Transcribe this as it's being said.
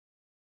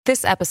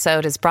This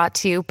episode is brought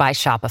to you by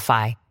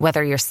Shopify.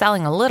 Whether you're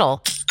selling a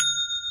little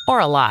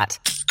or a lot,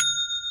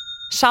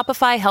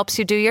 Shopify helps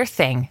you do your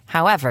thing,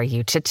 however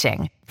you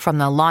cha-ching. From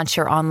the launch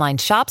your online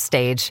shop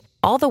stage,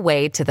 all the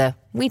way to the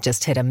we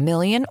just hit 1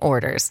 million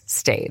orders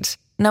stage.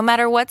 No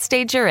matter what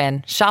stage you're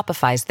in,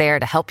 Shopify's there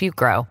to help you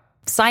grow.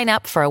 Sign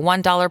up for a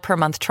 $1 per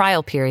month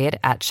trial period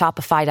at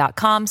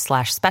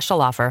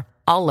shopify.com/special offer,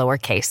 all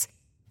lowercase.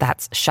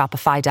 That's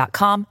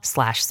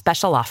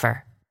shopify.com/special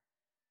offer.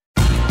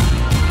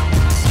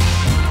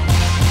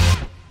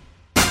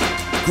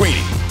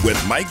 Greeny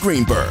with Mike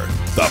Greenberg,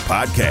 the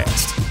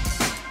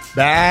podcast.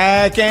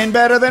 Back and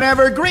better than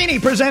ever, Greeny,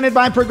 presented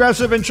by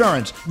Progressive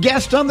Insurance.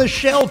 Guest on the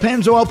Shell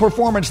Pennzoil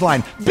Performance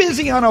Line.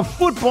 Busy on a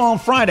football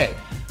Friday,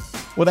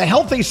 with a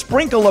healthy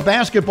sprinkle of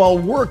basketball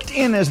worked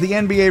in as the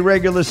NBA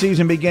regular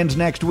season begins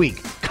next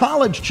week.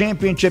 College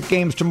championship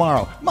games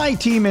tomorrow. My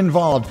team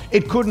involved.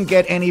 It couldn't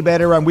get any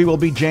better, and we will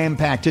be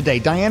jam-packed today.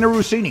 Diana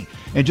Rossini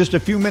in just a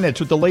few minutes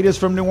with the latest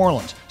from New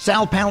Orleans.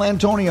 Sal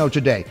Palantonio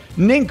today.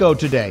 Ninko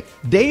today.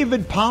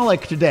 David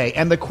Pollack today.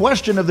 And the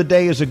question of the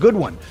day is a good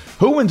one.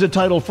 Who wins a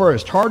title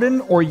first,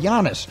 Harden or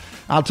Giannis?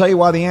 I'll tell you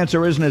why the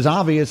answer isn't as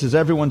obvious as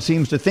everyone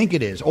seems to think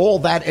it is. All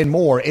that and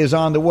more is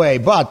on the way,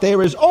 but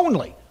there is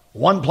only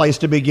one place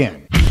to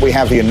begin. We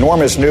have the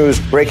enormous news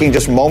breaking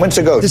just moments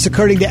ago. This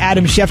according to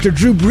Adam Schefter.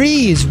 Drew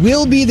Brees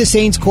will be the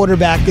Saints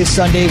quarterback this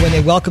Sunday when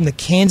they welcome the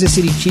Kansas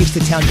City Chiefs to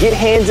town. Get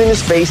hands in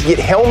his face, get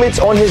helmets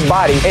on his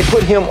body, and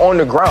put him on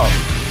the ground.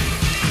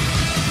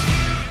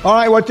 All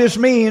right, what this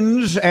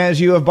means, as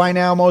you have by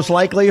now most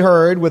likely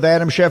heard, with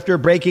Adam Schefter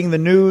breaking the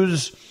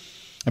news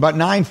about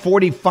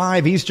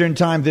 9:45 Eastern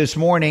time this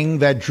morning,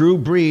 that Drew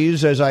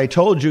Brees, as I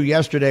told you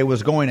yesterday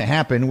was going to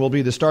happen, will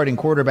be the starting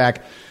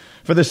quarterback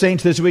for the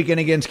Saints this weekend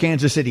against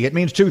Kansas City. It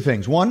means two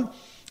things. One,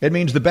 it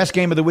means the best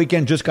game of the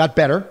weekend just got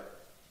better.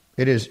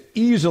 It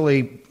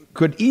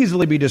could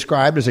easily be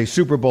described as a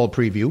Super Bowl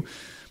preview.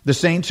 The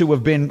Saints, who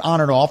have been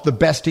on and off the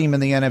best team in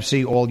the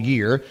NFC all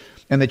year,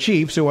 and the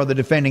Chiefs, who are the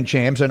defending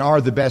champs and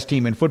are the best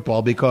team in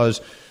football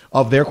because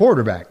of their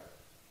quarterback.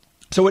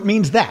 So it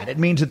means that. It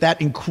means that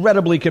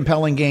incredibly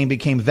compelling game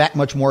became that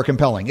much more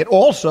compelling. It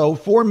also,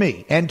 for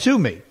me and to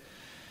me,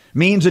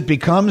 means it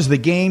becomes the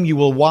game you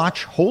will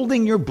watch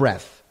holding your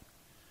breath.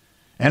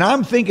 And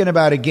I'm thinking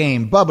about a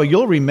game, Bubba,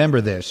 you'll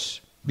remember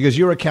this because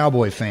you're a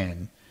Cowboy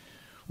fan,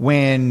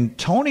 when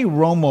Tony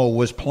Romo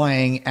was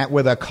playing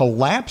with a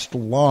collapsed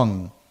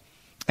lung,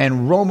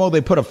 and Romo,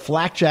 they put a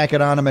flak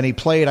jacket on him and he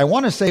played. I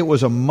want to say it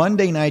was a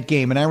Monday night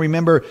game, and I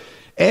remember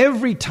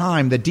every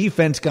time the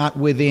defense got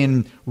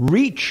within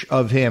reach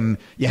of him,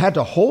 you had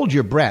to hold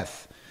your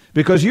breath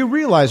because you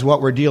realize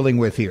what we're dealing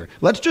with here.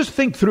 Let's just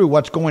think through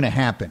what's going to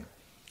happen.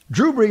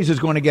 Drew Brees is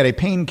going to get a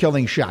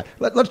pain-killing shot.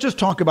 Let's just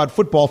talk about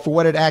football for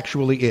what it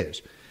actually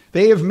is.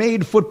 They have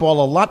made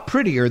football a lot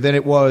prettier than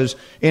it was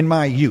in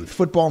my youth.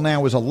 Football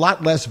now is a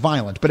lot less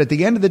violent. But at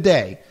the end of the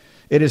day,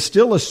 it is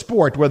still a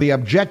sport where the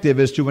objective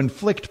is to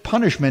inflict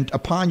punishment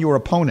upon your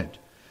opponent.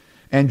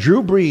 And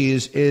Drew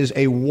Brees is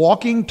a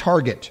walking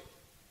target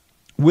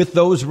with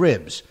those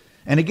ribs.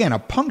 And again, a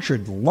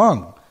punctured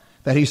lung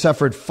that he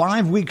suffered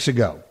 5 weeks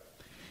ago.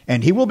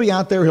 And he will be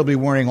out there, he'll be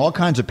wearing all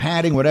kinds of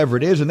padding, whatever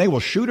it is, and they will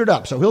shoot it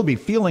up. So he'll be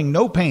feeling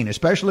no pain,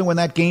 especially when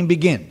that game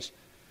begins.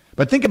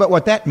 But think about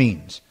what that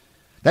means.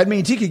 That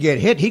means he could get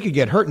hit, he could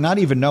get hurt, and not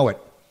even know it.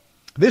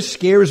 This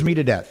scares me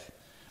to death.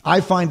 I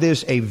find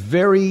this a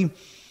very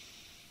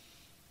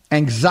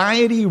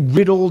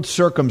anxiety-riddled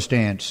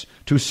circumstance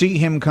to see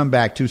him come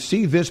back, to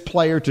see this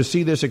player, to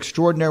see this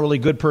extraordinarily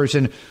good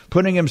person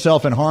putting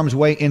himself in harm's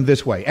way in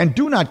this way. And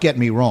do not get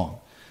me wrong.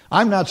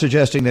 I'm not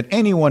suggesting that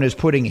anyone is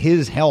putting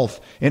his health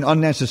in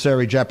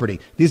unnecessary jeopardy.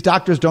 These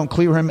doctors don't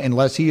clear him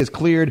unless he is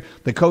cleared.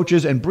 The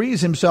coaches and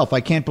Brees himself, I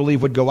can't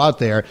believe, would go out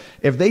there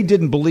if they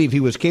didn't believe he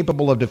was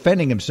capable of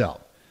defending himself.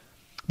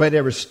 But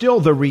there is still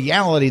the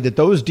reality that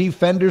those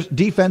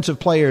defensive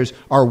players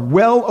are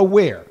well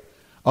aware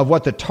of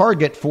what the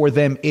target for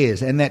them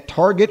is, and that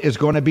target is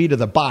going to be to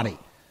the body.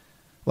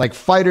 Like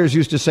fighters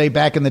used to say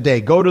back in the day,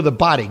 go to the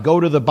body, go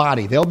to the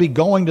body. They'll be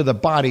going to the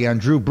body on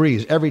Drew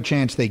Brees every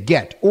chance they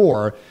get.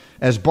 Or,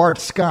 as Bart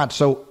Scott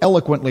so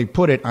eloquently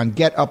put it on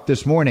Get Up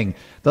this morning,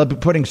 they'll be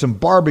putting some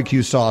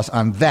barbecue sauce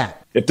on that.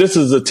 If this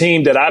is a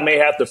team that I may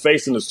have to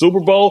face in the Super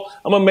Bowl,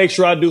 I'm going to make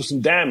sure I do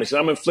some damage.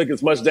 I'm going to inflict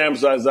as much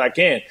damage as I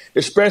can,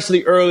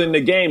 especially early in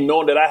the game,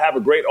 knowing that I have a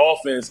great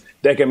offense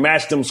that can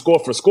match them score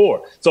for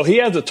score. So he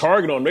has a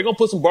target on him. They're going to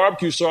put some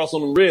barbecue sauce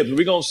on the ribs.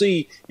 We're going to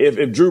see if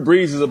Drew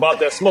Brees is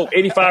about that smoke.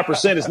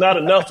 85% is not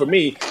enough for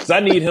me because I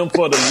need him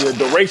for the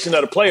duration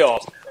of the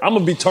playoffs. I'm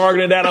going to be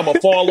targeting that. I'm going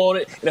to fall on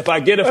it. And if I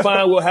get it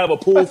fine, we'll have a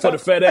pool for the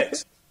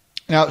FedEx.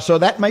 Now, so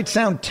that might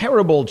sound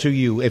terrible to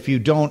you if you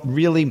don't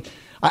really –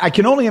 I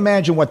can only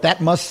imagine what that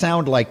must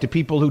sound like to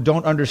people who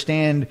don't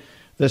understand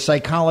the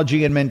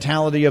psychology and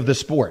mentality of the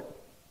sport.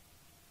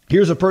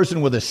 Here's a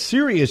person with a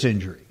serious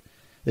injury.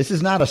 This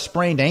is not a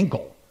sprained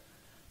ankle,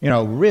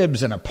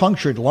 ribs and a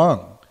punctured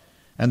lung.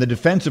 And the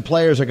defensive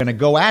players are going to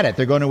go at it.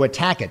 They're going to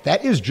attack it.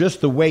 That is just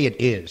the way it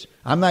is.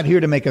 I'm not here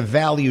to make a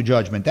value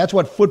judgment. That's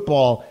what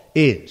football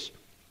is.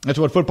 That's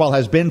what football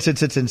has been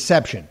since its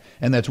inception,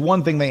 and that's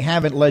one thing they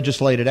haven't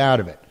legislated out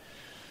of it.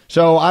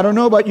 So I don't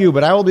know about you,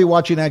 but I will be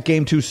watching that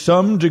game to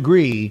some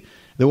degree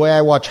the way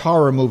I watch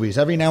horror movies,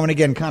 every now and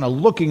again kind of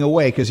looking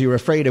away because you're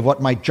afraid of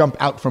what might jump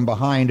out from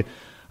behind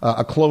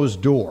a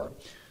closed door.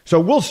 So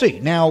we'll see.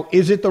 Now,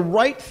 is it the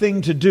right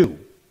thing to do,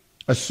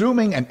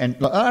 assuming, and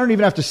I don't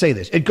even have to say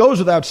this, it goes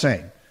without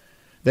saying,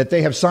 that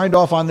they have signed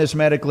off on this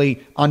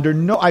medically. I do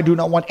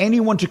not want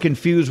anyone to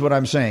confuse what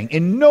I'm saying.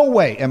 In no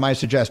way am I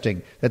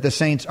suggesting that the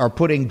Saints are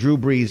putting Drew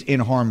Brees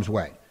in harm's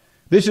way.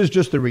 This is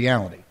just the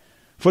reality.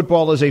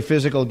 Football is a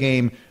physical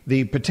game.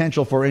 The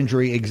potential for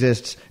injury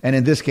exists, and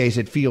in this case,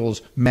 it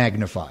feels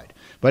magnified.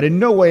 But in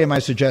no way am I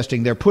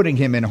suggesting they're putting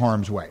him in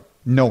harm's way,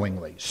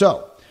 knowingly.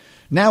 So,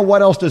 now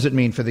what else does it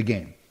mean for the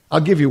game? I'll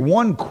give you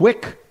one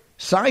quick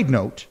side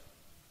note,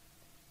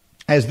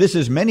 as this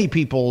is many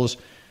people's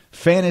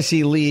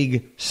fantasy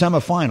league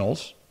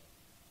semifinals,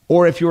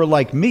 or if you're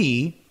like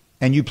me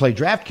and you play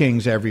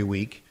DraftKings every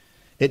week,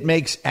 it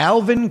makes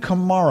Alvin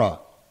Kamara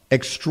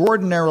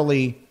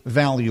extraordinarily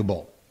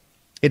valuable.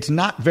 It's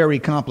not very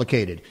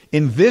complicated.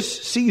 In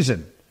this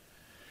season,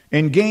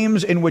 in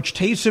games in which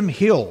Taysom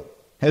Hill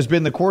has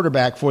been the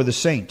quarterback for the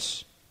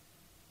Saints,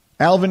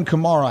 Alvin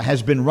Kamara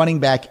has been running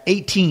back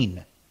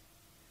 18.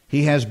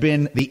 He has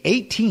been the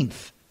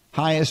 18th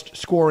highest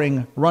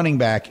scoring running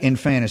back in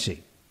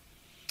fantasy.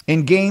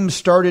 In games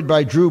started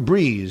by Drew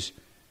Brees,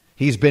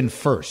 he's been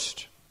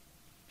first.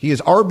 He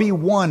is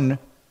RB1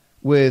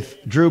 with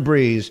Drew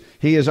Brees.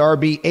 He is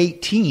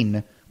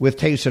RB18 with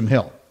Taysom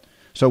Hill.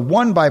 So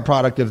one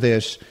byproduct of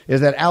this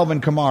is that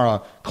Alvin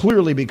Kamara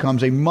clearly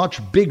becomes a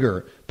much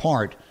bigger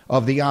part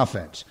of the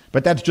offense.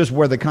 But that's just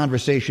where the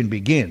conversation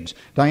begins.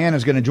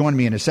 Diana's going to join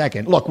me in a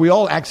second. Look, we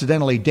all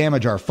accidentally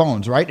damage our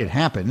phones, right? It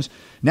happens.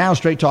 Now,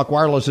 Straight Talk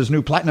Wireless's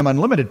new Platinum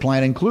Unlimited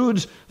plan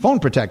includes phone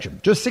protection.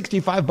 Just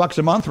 $65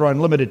 a month for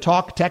unlimited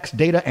talk, text,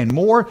 data, and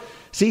more.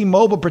 See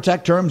Mobile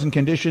Protect terms and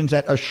conditions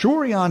at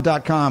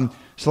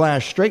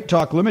Asurion.com/Straight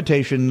Talk.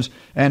 Limitations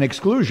and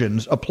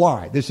exclusions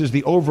apply. This is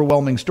the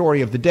overwhelming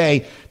story of the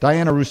day.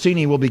 Diana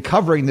Rossini will be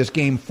covering this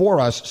game for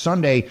us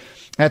Sunday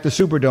at the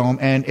Superdome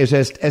and is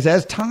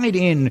as tied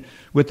in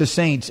with the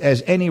Saints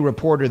as any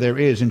reporter there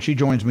is. And she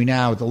joins me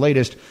now with the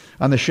latest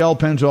on the Shell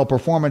Pennzoil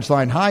Performance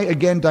Line. Hi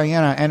again,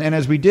 Diana. And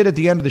as we did at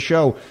the end of the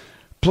show,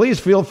 please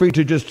feel free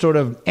to just sort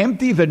of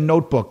empty the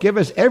notebook. Give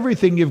us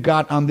everything you've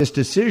got on this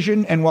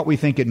decision and what we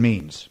think it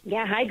means.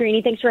 Yeah, hi,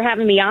 Greeny. Thanks for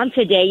having me on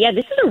today. Yeah,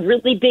 this is a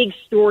really big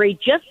story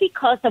just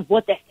because of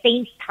what the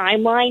Saints'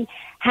 timeline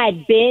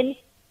had been.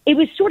 It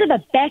was sort of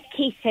a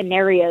best-case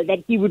scenario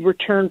that he would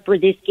return for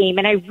this game,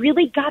 and I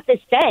really got the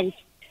sense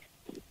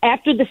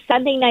after the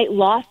Sunday night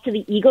loss to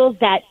the Eagles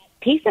that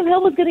Taysom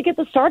Hill was going to get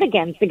the start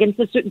against the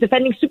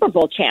defending Super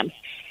Bowl champs.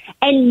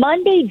 And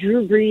Monday,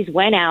 Drew Brees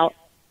went out,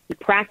 he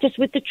practiced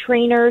with the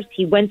trainers,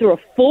 he went through a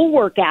full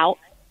workout,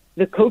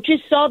 the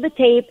coaches saw the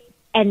tape,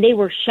 and they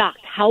were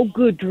shocked how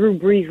good Drew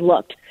Brees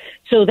looked.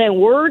 So then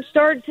word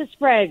started to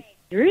spread,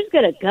 Drew's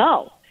going to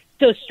go.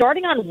 So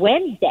starting on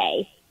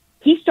Wednesday,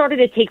 he started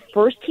to take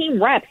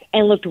first-team reps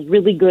and looked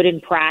really good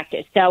in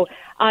practice. So,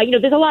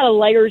 there's a lot of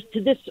layers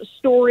to this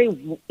story.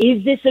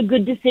 Is this a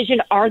good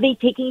decision? Are they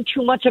taking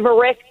too much of a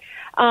risk?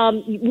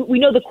 We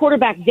know the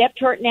quarterback depth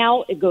chart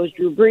now. It goes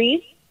Drew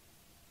Brees,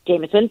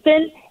 Jameis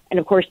Winston,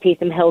 and, of course,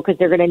 Taysom Hill, because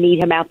they're going to need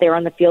him out there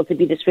on the field to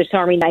be the Swiss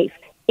Army knife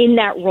in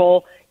that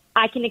role.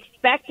 We can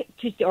expect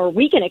to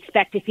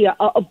see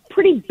a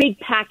pretty big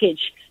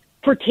package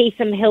for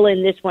Taysom Hill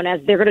in this one, as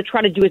they're going to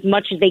try to do as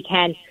much as they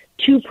can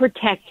to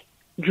protect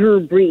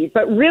Drew Brees.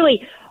 But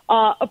really,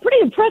 a pretty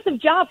impressive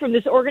job from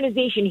this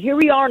organization. Here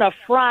we are on a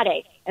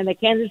Friday, and the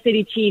Kansas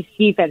City Chiefs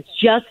defense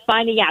just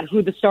finding out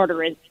who the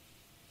starter is.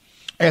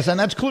 Yes, and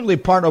that's clearly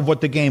part of what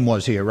the game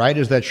was here, right,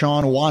 is that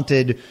Sean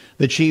wanted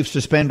the Chiefs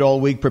to spend all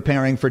week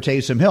preparing for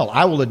Taysom Hill.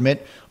 I will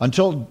admit,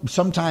 until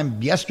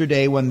sometime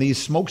yesterday when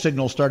these smoke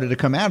signals started to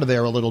come out of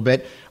there a little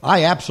bit,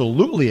 I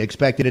absolutely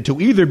expected it to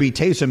either be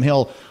Taysom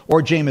Hill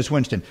or Jameis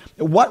Winston.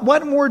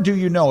 What more do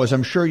you know, as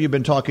I'm sure you've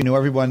been talking to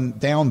everyone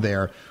down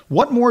there,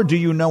 what more do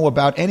you know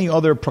about any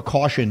other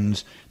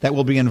precautions that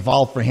will be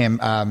involved for him?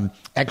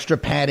 Extra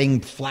padding,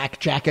 flak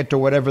jacket, or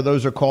whatever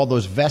those are called,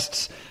 those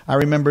vests I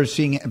remember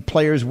seeing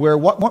players wear.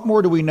 What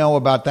more do we know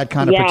about that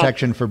kind of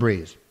protection for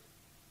Brees?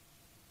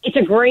 It's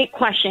a great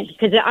question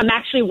because I'm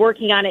actually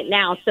working on it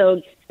now.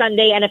 So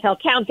Sunday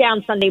NFL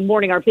Countdown, Sunday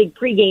morning, our big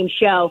pregame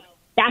show,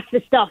 that's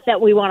the stuff that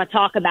we want to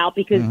talk about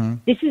because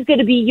this is going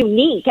to be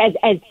unique.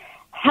 As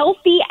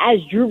healthy as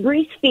Drew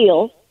Brees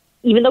feels,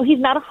 even though he's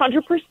not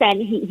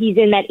 100%, he's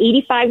in that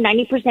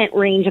 85-90%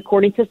 range,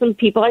 according to some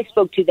people I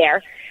spoke to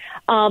there.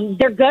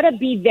 They're going to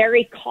be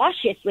very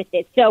cautious with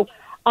this. So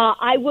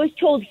I was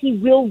told he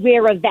will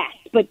wear a vest,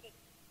 but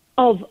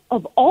of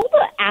all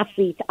the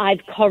athletes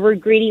I've covered,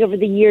 Grady, over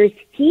the years,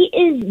 he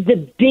is the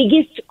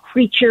biggest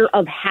creature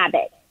of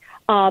habit.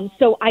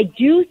 So I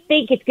do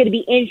think it's going to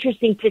be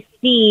interesting to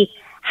see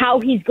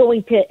how he's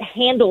going to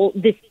handle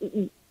this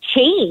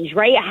change,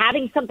 right?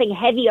 Having something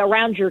heavy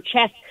around your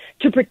chest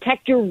to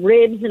protect your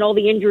ribs and all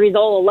the injuries,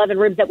 all 11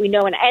 ribs that we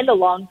know, and a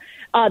lung.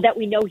 that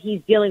we know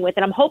he's dealing with.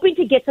 And I'm hoping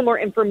to get some more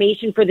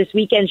information for this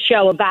weekend's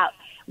show about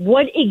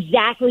what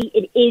exactly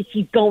it is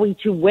he's going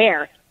to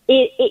wear.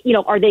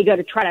 Are they going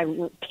to try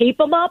to tape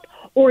him up,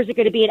 or is it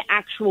going to be an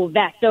actual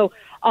vest? So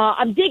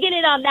I'm digging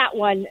in on that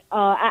one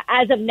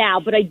as of now,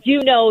 but I do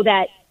know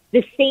that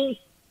the Saints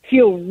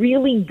feel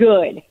really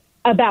good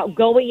about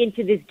going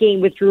into this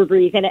game with Drew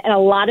Brees, and a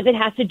lot of it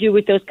has to do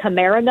with those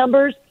Kamara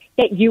numbers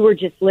that you were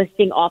just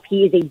listing off.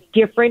 He is a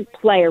different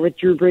player with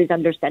Drew Brees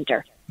under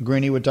center.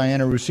 Greeny with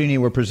Diana Rossini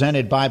were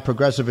presented by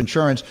Progressive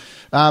Insurance.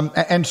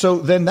 And so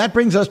then that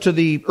brings us to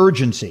the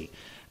urgency.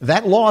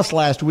 That loss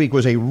last week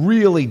was a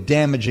really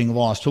damaging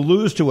loss. To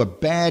lose to a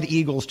bad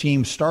Eagles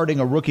team starting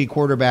a rookie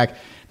quarterback,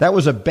 that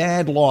was a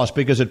bad loss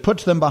because it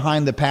puts them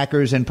behind the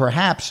Packers, and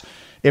perhaps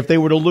if they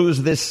were to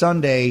lose this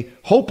Sunday,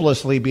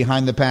 hopelessly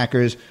behind the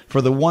Packers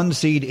for the 1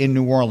 seed in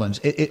New Orleans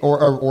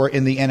or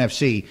in the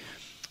NFC.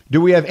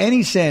 Do we have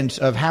any sense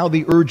of how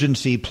the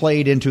urgency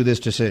played into this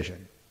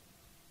decision?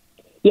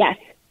 Yes,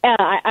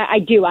 I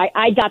do.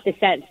 I got the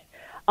sense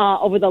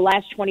over the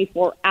last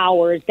 24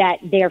 hours that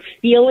they're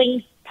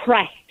feeling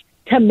pressed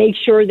to make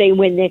sure they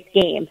win this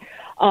game.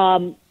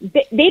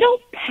 They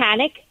don't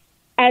panic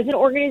as an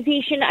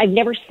organization. I've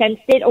never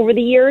sensed it over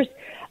the years.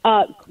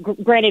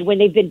 Granted, when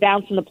they've been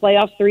bounced in the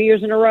playoffs 3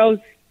 years in a row,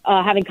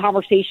 having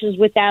conversations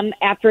with them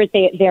after it,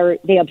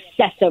 they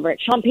obsess over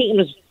it. Sean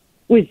Payton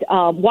was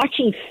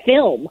watching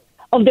film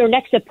of their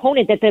next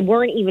opponent that they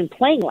weren't even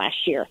playing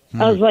last year.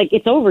 I was like,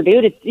 it's over,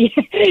 dude. You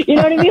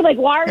know what I mean? Like,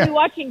 why are you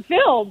watching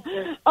film?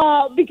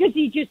 Because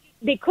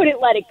they couldn't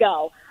let it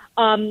go.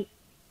 And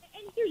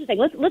here's the thing.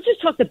 Let's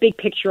just talk the big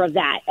picture of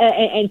that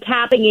and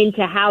tapping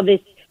into how this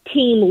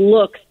team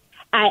looks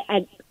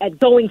at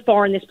going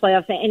far in this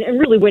playoffs and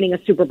really winning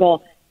a Super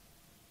Bowl.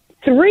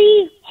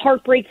 3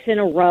 heartbreaks in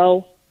a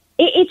row.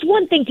 It's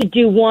one thing to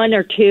do 1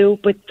 or 2,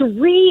 but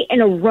 3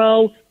 in a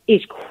row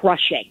is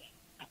crushing.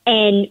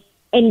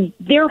 And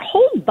their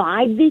whole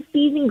vibe this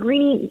season,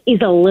 Greeny,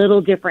 is a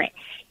little different.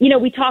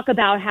 We talk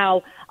about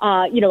how,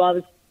 I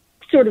was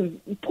sort of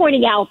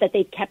pointing out that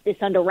they've kept this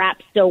under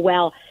wraps so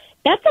well.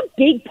 That's a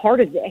big part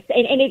of this.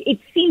 And it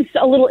seems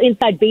a little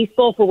inside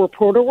baseball for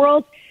reporter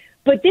world.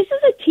 But this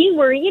is a team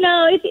where,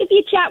 if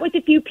you chat with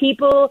a few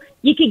people,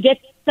 you can get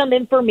some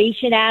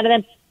information out of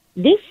them.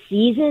 This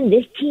season,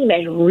 this team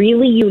is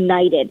really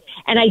united.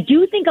 And I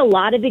do think a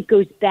lot of it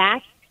goes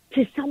back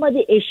to some of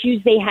the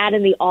issues they had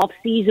in the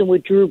offseason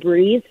with Drew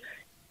Brees.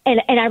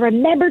 And I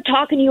remember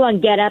talking to you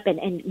on Get Up,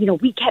 and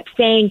we kept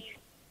saying,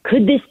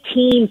 could this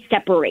team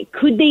separate?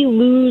 Could they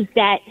lose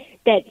that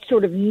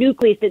sort of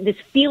nucleus, this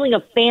feeling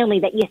of family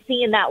that you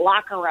see in that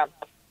locker room?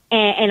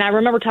 And I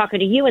remember talking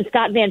to you and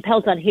Scott Van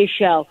Pelt on his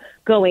show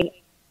going,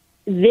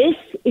 this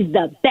is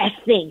the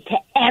best thing to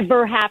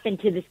ever happen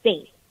to the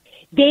Saints.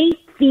 They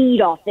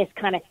feed off this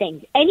kind of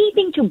thing.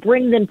 Anything to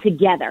bring them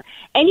together,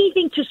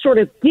 anything to sort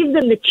of give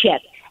them the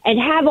chip and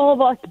have all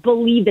of us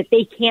believe that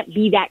they can't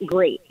be that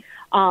great.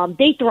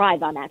 They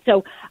thrive on that.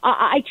 So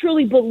I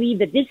truly believe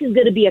that this is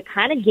going to be a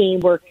kind of game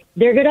where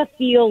they're going to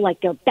feel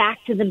like they're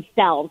back to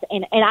themselves.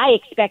 And I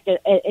expect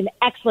an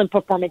excellent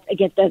performance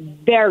against a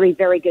very,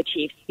 very good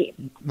Chiefs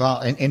team.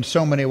 Well, in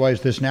so many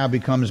ways, this now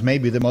becomes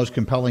maybe the most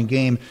compelling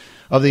game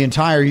of the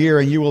entire year,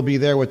 and you will be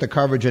there with the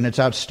coverage, and it's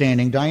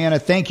outstanding. Diana,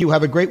 thank you.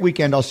 Have a great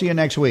weekend. I'll see you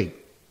next week.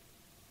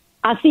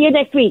 I'll see you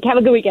next week. Have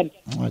a good weekend.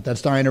 All right,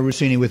 that's Diana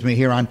Rossini with me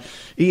here on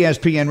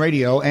ESPN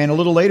Radio. And a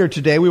little later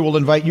today, we will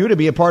invite you to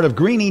be a part of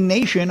Greeny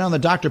Nation on the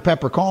Dr.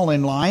 Pepper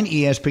call-in line.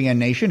 ESPN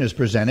Nation is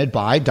presented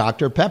by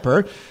Dr.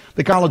 Pepper.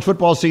 The college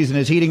football season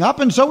is heating up,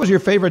 and so is your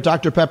favorite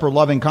Dr.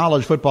 Pepper-loving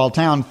college football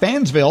town,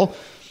 Fansville.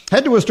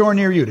 Head to a store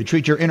near you to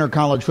treat your inner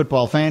college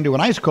football fan to an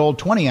ice-cold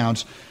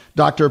 20-ounce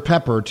Dr.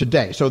 Pepper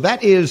today. So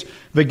that is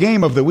the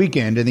game of the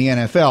weekend in the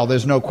NFL.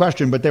 There's no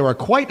question, but there are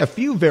quite a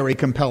few very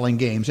compelling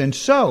games. And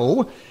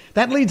so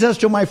that leads us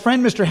to my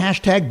friend, Mr.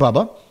 Hashtag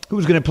Bubba,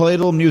 who's going to play a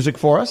little music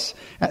for us.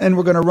 And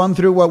we're going to run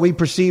through what we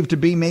perceive to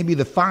be maybe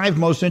the 5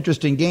 most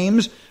interesting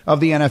games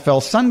of the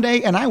NFL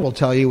Sunday. And I will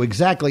tell you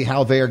exactly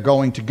how they are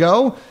going to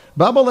go.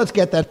 Bubba, let's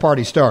get that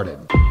party started.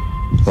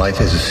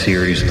 Life is a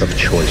series of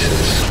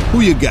choices.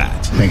 Who you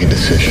got? Make a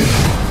decision.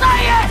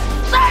 Say it!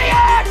 Say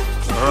it!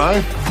 All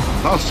right,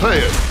 I'll say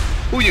it.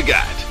 Who you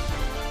got?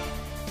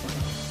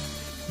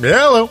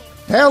 Hello.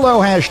 Hello,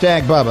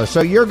 Hashtag Bubba.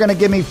 So you're going to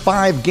give me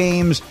 5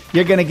 games,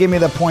 you're going to give me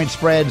the point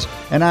spreads,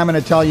 and I'm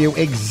going to tell you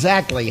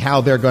exactly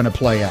how they're going to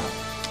play out.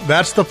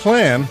 That's the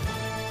plan.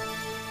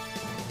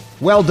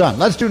 Well done.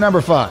 Let's do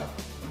number 5.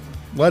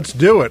 Let's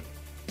do it.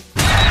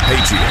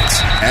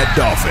 Patriots at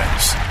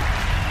Dolphins.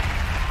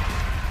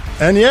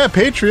 And yeah,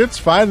 Patriots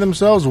find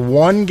themselves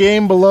 1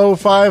 game below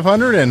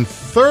 500 and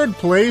 3rd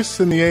place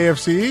in the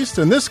AFC East.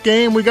 In this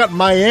game, we got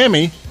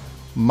Miami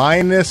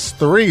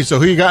 -3. So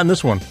who you got in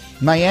this one?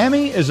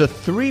 Miami is a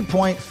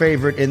 3-point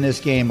favorite in this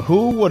game.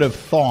 Who would have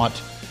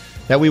thought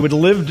that we would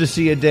live to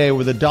see a day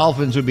where the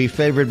Dolphins would be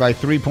favored by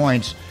 3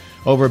 points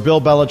over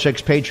Bill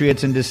Belichick's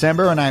Patriots in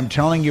December? And I'm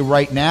telling you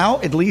right now,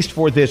 at least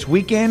for this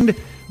weekend,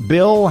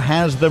 Bill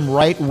has them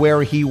right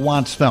where he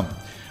wants them.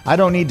 I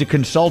don't need to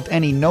consult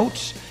any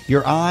notes.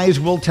 Your eyes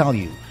will tell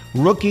you.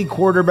 Rookie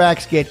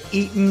quarterbacks get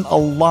eaten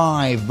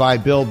alive by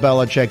Bill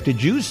Belichick.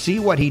 Did you see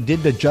what he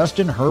did to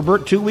Justin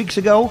Herbert 2 weeks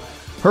ago?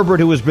 Herbert,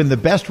 who has been the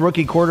best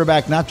rookie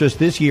quarterback not just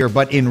this year,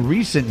 but in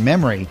recent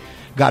memory,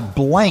 got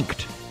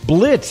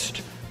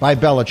blitzed by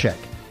Belichick.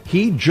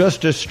 He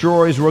just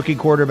destroys rookie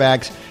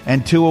quarterbacks,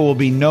 and Tua will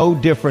be no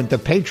different. The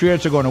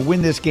Patriots are going to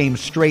win this game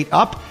straight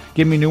up.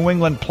 Give me New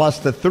England plus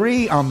the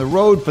 3 on the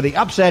road for the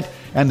upset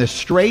and the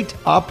straight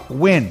up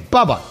win.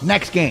 Bubba,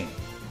 next game.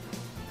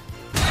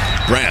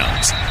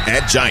 Browns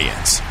at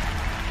Giants.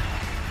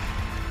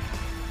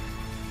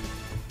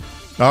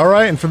 All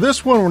right, and for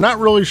this one, we're not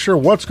really sure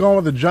what's going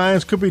on with the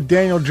Giants. Could be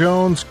Daniel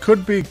Jones,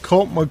 could be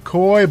Colt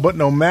McCoy, but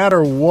no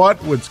matter what,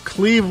 it's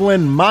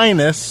Cleveland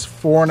minus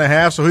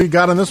 4.5. So who you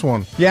got in this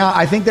one? Yeah,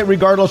 I think that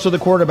regardless of the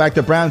quarterback,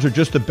 the Browns are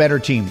just a better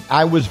team.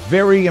 I was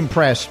very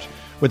impressed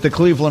with the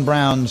Cleveland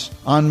Browns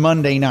on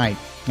Monday night.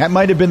 That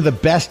might have been the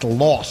best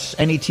loss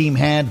any team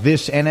had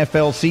this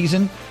NFL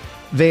season.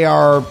 They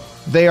are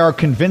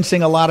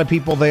convincing a lot of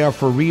people they are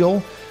for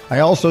real. I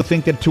also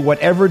think that to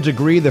whatever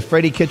degree the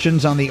Freddie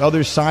Kitchens on the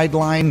other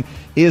sideline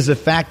is a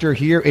factor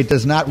here, it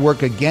does not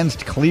work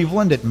against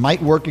Cleveland. It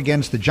might work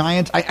against the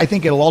Giants. I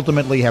think it'll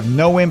ultimately have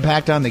no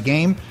impact on the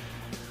game.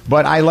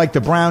 But I like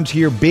the Browns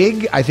here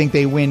big. I think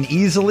they win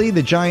easily.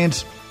 The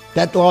Giants,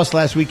 that loss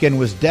last weekend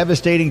was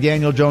devastating.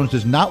 Daniel Jones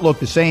does not look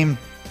the same.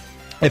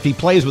 If he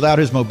plays without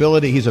his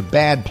mobility, he's a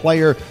bad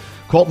player.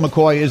 Colt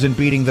McCoy isn't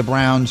beating the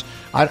Browns.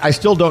 I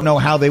still don't know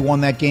how they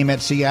won that game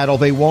at Seattle.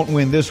 They won't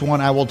win this one.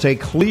 I will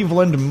take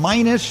Cleveland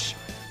minus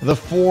the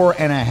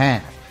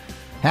 4.5.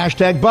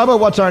 Hashtag Bubba,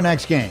 what's our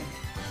next game?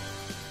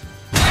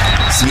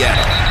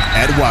 Seattle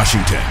at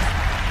Washington.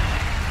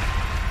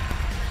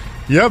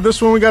 Yeah, this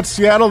one we got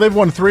Seattle. They've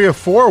won 3 of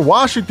 4.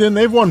 Washington,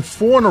 they've won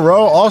 4 in a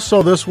row.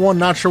 Also, this one,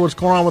 not sure what's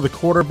going on with the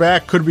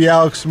quarterback. Could be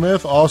Alex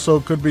Smith. Also,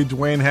 could be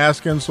Dwayne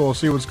Haskins. So we'll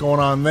see what's going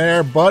on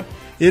there. But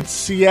it's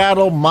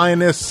Seattle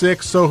minus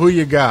 6, so who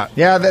you got?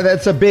 Yeah,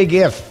 that's a big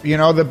if. You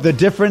know, the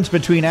difference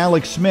between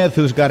Alex Smith,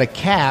 who's got a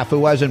calf,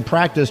 who hasn't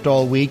practiced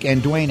all week,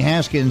 and Dwayne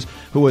Haskins,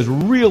 who has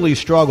really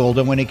struggled,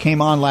 and when he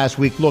came on last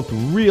week looked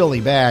really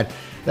bad.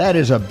 That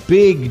is a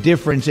big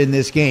difference in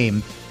this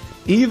game.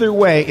 Either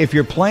way, if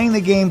you're playing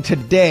the game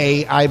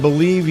today, I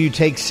believe you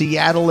take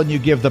Seattle and you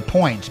give the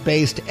points,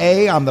 based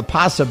A, on the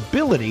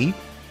possibility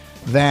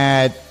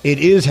that it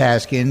is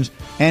Haskins,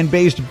 and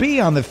based B,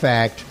 on the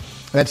fact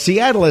that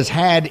Seattle has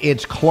had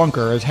its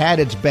clunker, has had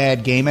its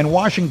bad game, and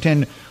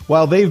Washington,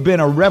 while they've been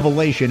a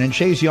revelation, and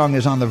Chase Young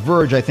is on the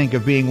verge, I think,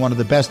 of being one of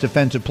the best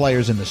defensive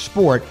players in the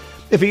sport,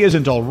 if he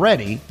isn't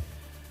already,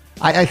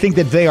 I think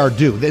that they are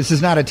due. This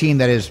is not a team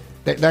they're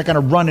not going to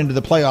run into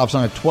the playoffs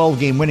on a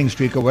 12-game winning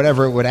streak or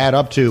whatever it would add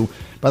up to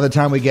by the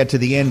time we get to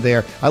the end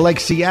there. I like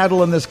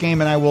Seattle in this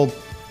game, and I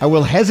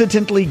will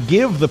hesitantly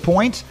give the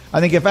points. I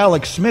think if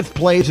Alex Smith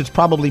plays, it's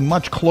probably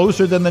much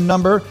closer than the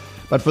number.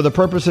 But for the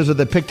purposes of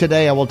the pick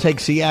today, I will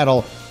take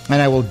Seattle,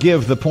 and I will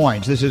give the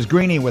points. This is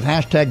Greeny with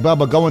hashtag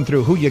Bubba going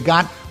through who you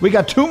got. We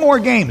got 2 more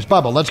games.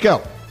 Bubba, let's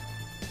go.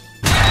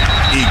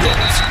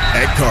 Eagles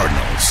at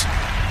Cardinals.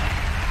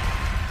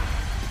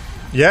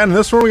 Yeah, and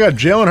this one we got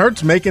Jalen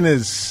Hurts making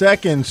his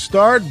second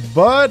start,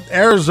 but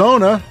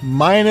Arizona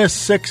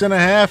minus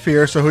 6.5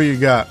 here. So who you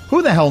got?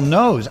 Who the hell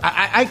knows?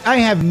 I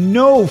have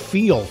no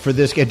feel for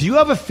this game. Do you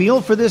have a feel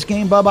for this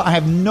game, Bubba? I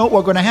have no.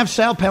 We're going to have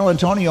Sal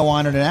Palantonio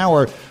on in an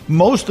hour,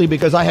 mostly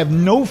because I have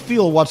no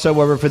feel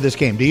whatsoever for this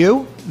game. Do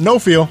you? No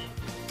feel.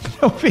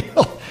 No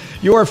feel.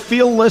 You are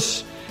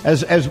feelless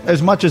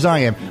as much as I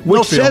am,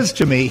 which says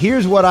to me,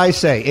 here's what I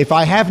say: if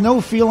I have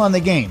no feel on the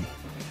game,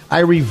 I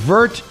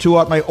revert to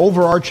what my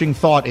overarching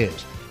thought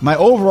is. My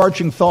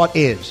overarching thought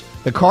is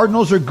the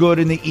Cardinals are good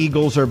and the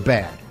Eagles are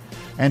bad.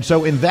 And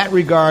so in that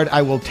regard,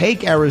 I will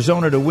take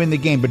Arizona to win the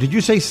game. But did you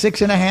say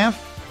 6.5?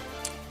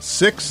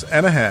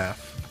 6.5. I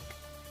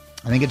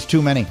think it's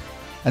too many.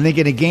 I think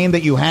in a game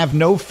that you have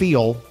no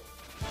feel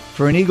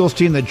for an Eagles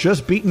team that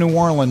just beat New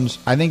Orleans,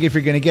 I think if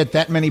you're going to get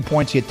that many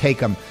points, you take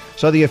them.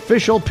 So the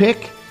official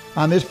pick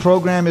on this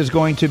program is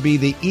going to be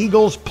the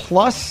Eagles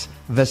plus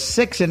the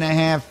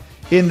 6.5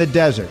 in the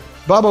desert.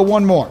 Bubba,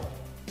 one more.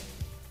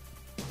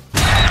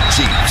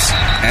 Chiefs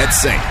at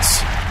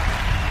Saints.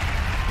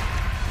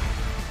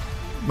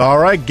 All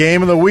right,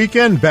 game of the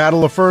weekend,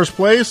 battle of first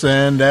place.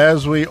 And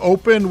as we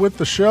open with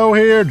the show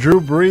here, Drew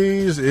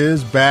Brees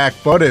is back,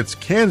 but it's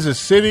Kansas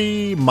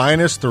City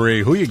minus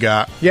 3. Who you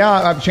got?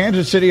 Yeah,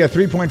 Kansas City, a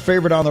 3-point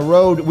favorite on the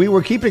road. We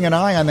were keeping an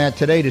eye on that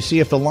today to see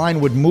if the line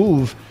would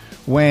move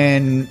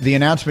when the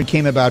announcement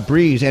came about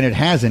Brees, and it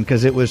hasn't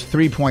because it was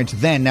 3 points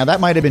then. Now, that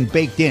might have been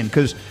baked in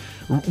because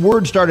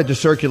word started to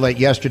circulate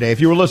yesterday.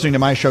 If you were listening to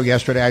my show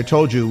yesterday, I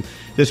told you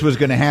this was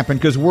going to happen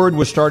because word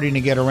was starting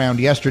to get around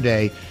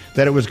yesterday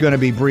that it was going to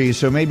be Brees.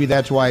 So maybe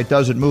that's why it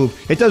doesn't move.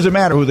 It doesn't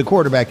matter who the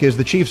quarterback is.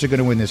 The Chiefs are going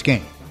to win this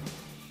game.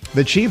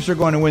 The Chiefs are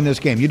going to win this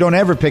game. You don't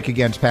ever pick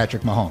against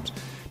Patrick Mahomes.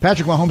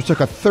 Patrick Mahomes took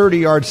a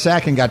 30-yard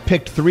sack and got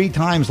picked 3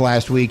 times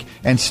last week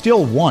and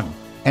still won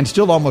and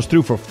still almost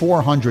threw for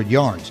 400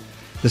 yards.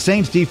 The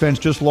Saints defense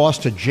just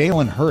lost to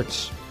Jalen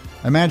Hurts.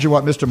 Imagine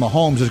what Mr.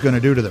 Mahomes is going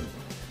to do to them.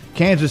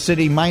 Kansas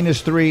City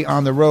 -3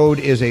 on the road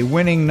is a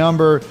winning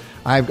number.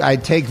 I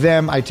take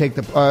them. I take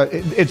the.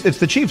 It's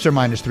the Chiefs are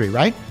 -3,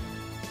 right?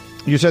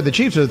 You said the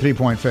Chiefs are the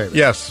 3-point favorite.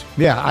 Yes.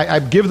 Yeah, I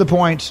give the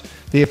points.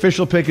 The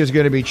official pick is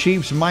going to be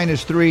Chiefs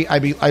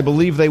 -3. I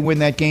believe they win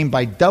that game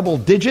by double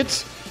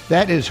digits.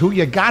 That is who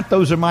you got.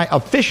 Those are my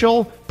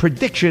official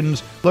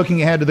predictions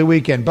looking ahead to the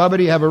weekend. Bubba,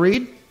 do you have a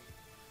read?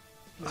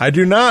 I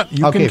do not.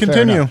 You can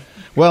continue.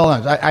 Well,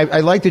 I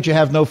like that you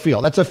have no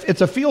feel. It's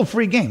a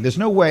feel-free game. There's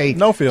no way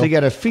to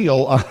get a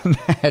feel on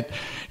that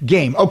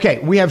game. Okay,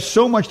 we have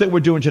so much that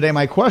we're doing today.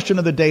 My question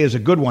of the day is a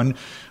good one.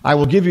 I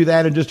will give you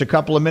that in just a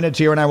couple of minutes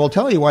here, and I will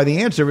tell you why the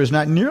answer is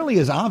not nearly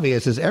as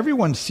obvious as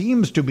everyone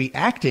seems to be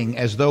acting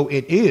as though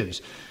it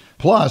is.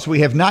 Plus, we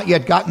have not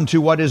yet gotten to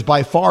what is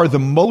by far the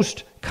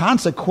most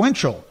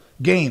consequential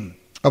game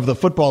of the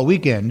football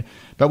weekend,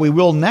 but we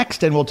will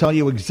next, and we'll tell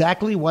you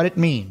exactly what it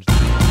means.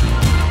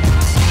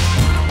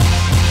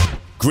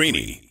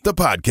 Greeny, the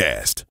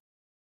podcast.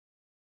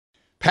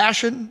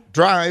 Passion,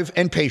 drive,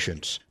 and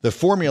patience. The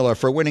formula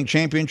for winning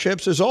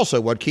championships is also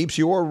what keeps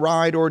your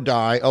ride or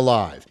die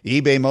alive.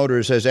 eBay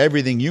Motors has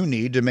everything you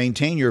need to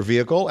maintain your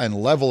vehicle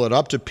and level it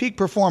up to peak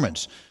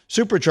performance.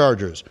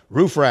 Superchargers,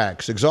 roof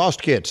racks,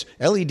 exhaust kits,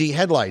 LED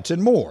headlights,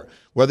 and more.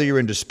 Whether you're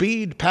into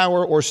speed,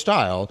 power, or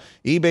style,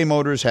 eBay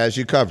Motors has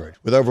you covered.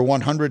 With over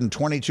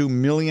 122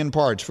 million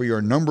parts for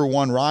your number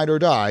one ride or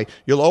die,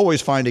 you'll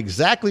always find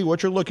exactly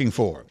what you're looking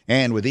for.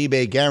 And with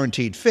eBay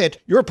Guaranteed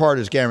Fit, your part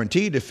is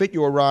guaranteed to fit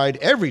your ride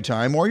every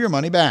time or your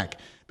money back.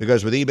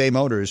 Because with eBay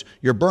Motors,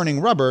 you're burning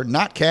rubber,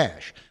 not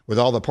cash. With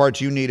all the parts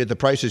you need at the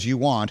prices you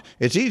want,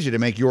 it's easy to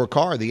make your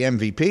car the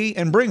MVP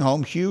and bring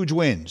home huge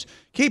wins.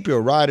 Keep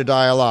your ride or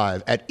die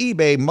alive at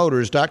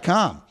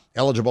ebaymotors.com.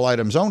 Eligible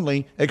items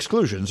only.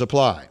 Exclusions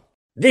apply.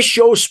 This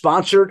show is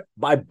sponsored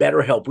by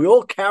BetterHelp. We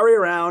all carry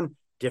around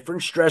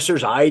different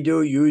stressors. I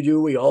do, you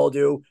do, we all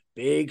do,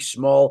 big,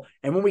 small.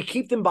 And when we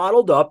keep them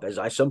bottled up, as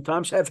I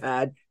sometimes have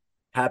had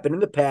happen in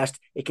the past,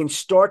 it can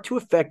start to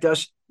affect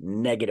us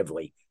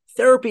negatively.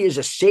 Therapy is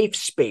a safe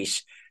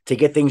space to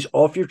get things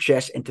off your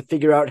chest and to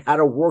figure out how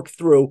to work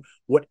through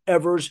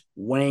whatever's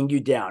weighing you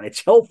down.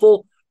 It's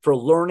helpful for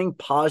learning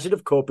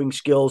positive coping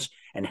skills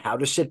and how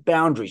to set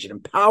boundaries. It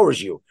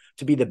empowers you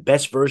to be the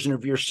best version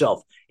of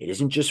yourself. It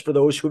isn't just for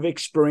those who have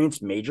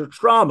experienced major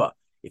trauma.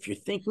 If you're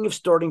thinking of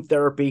starting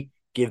therapy,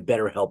 give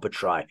BetterHelp a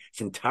try.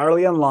 It's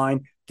entirely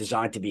online,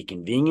 designed to be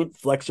convenient,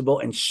 flexible,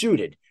 and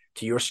suited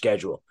to your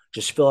schedule.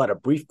 Just fill out a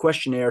brief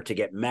questionnaire to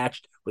get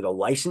matched with a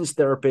licensed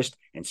therapist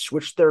and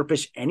switch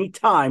therapists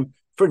anytime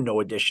for no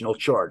additional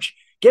charge.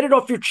 Get it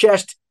off your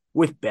chest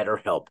with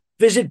BetterHelp.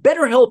 Visit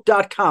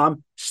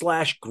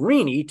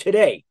BetterHelp.com/Greeny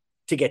today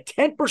to get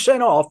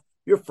 10% off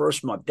your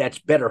first month. That's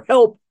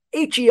BetterHelp,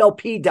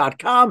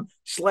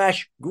 HELP.com/Greeny,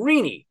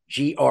 GREENY.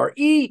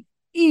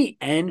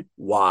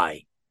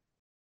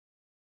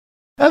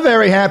 A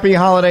very happy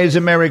holidays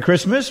and Merry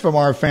Christmas from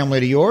our family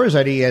to yours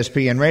at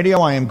ESPN Radio.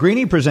 I am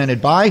Greeny,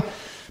 presented by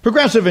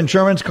Progressive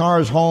Insurance,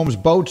 cars, homes,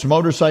 boats,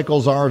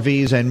 motorcycles,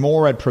 RVs, and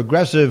more at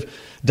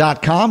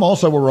Progressive.com.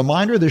 Also, a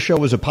reminder, this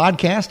show is a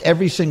podcast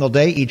every single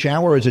day. Each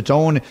hour is its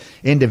own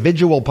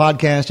individual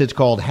podcast. It's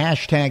called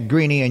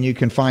 #Greeny, and you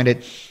can find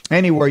it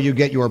anywhere you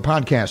get your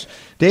podcast.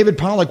 David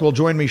Pollack will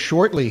join me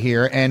shortly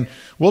here, and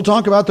we'll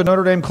talk about the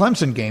Notre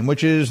Dame-Clemson game,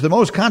 which is the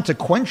most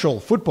consequential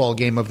football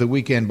game of the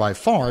weekend by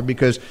far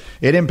because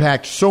it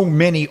impacts so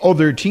many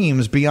other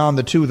teams beyond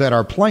the two that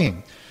are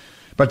playing.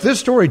 But this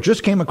story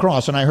just came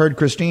across, and I heard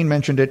Christine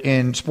mentioned it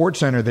in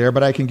SportsCenter there,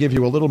 but I can give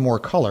you a little more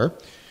color.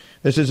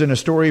 This is in a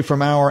story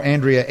from our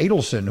Andrea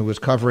Adelson, who is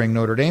covering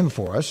Notre Dame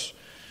for us.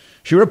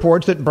 She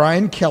reports that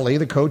Brian Kelly,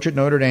 the coach at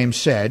Notre Dame,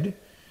 said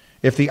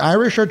if the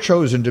Irish are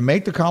chosen to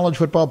make the college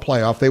football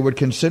playoff, they would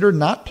consider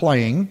not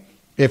playing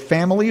if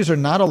families are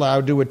not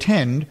allowed to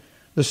attend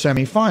the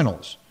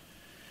semifinals.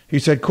 He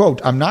said, quote,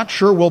 "I'm not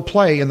sure we'll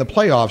play in the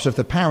playoffs if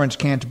the parents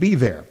can't be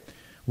there.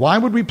 Why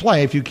would we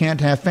play if you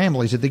can't have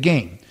families at the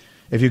game?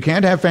 If you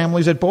can't have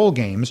families at bowl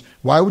games,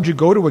 why would you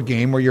go to a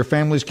game where your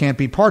families can't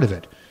be part of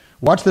it?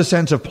 What's the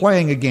sense of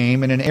playing a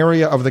game in an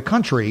area of the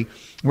country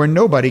where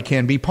nobody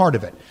can be part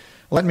of it?"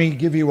 Let me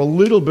give you a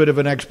little bit of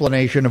an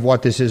explanation of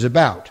what this is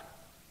about.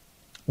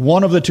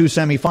 One of the two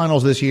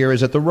semifinals this year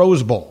is at the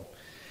Rose Bowl.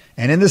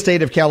 And in the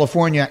state of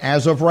California,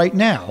 as of right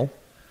now,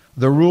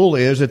 the rule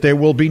is that there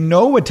will be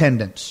no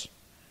attendance.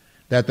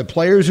 That the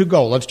players who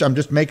go, I'm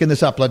just making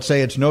this up, let's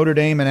say it's Notre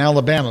Dame and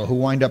Alabama who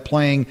wind up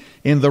playing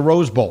in the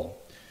Rose Bowl.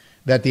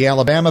 That the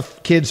Alabama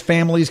kids'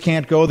 families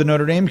can't go, the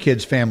Notre Dame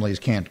kids' families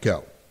can't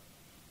go.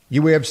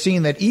 You have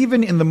seen that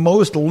even in the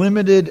most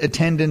limited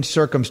attendance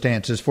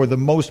circumstances, for the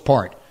most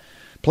part,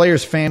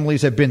 players'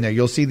 families have been there.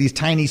 You'll see these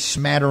tiny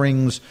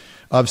smatterings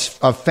of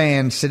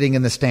fans sitting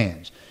in the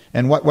stands.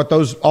 And what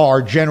those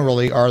are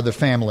generally are the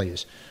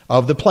families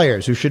of the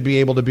players who should be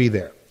able to be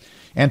there.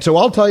 And so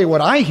I'll tell you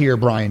what I hear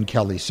Brian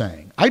Kelly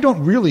saying. I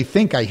don't really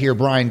think I hear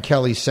Brian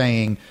Kelly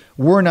saying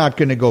we're not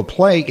going to go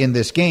play in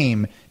this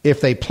game if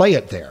they play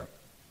it there.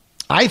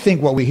 I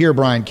think what we hear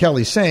Brian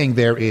Kelly saying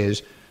there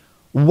is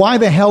Why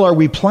the hell are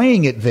we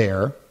playing it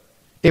there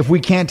if we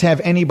can't have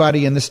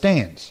anybody in the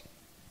stands?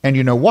 And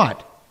you know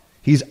what?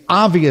 He's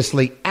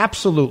obviously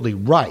absolutely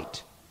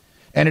right.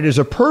 And it is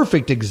a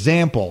perfect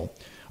example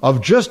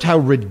of just how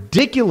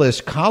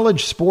ridiculous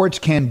college sports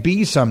can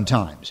be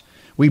sometimes.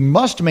 We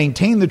must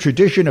maintain the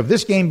tradition of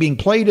this game being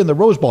played in the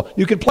Rose Bowl.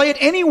 You can play it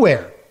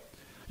anywhere.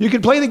 You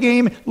can play the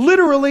game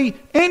literally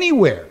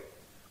anywhere.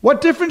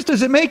 What difference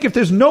does it make if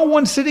there's no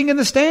one sitting in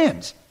the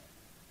stands?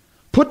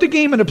 Put the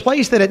game in a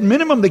place that at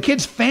minimum the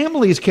kids'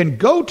 families can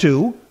go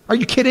to. Are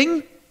you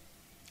kidding?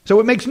 So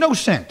it makes no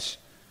sense.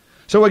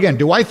 So again,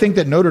 do I think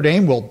that Notre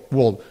Dame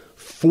will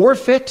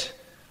forfeit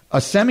a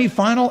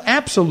semifinal?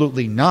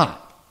 Absolutely not.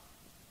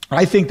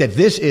 I think that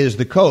this is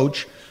the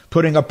coach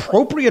putting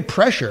appropriate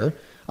pressure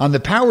on the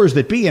powers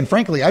that be. And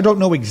frankly, I don't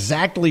know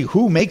exactly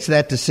who makes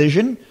that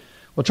decision.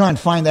 We'll try and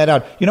find that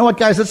out. You know what,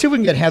 guys? Let's see if we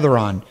can get Heather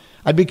on.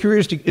 I'd be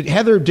curious to.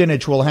 Heather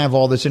Dinich will have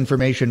all this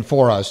information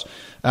for us.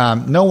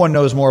 No one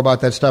knows more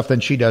about that stuff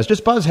than she does.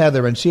 Just buzz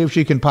Heather and see if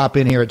she can pop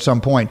in here at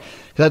some point,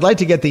 because I'd like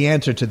to get the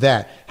answer to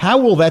that. How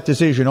will that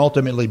decision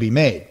ultimately be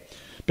made?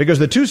 Because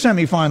the two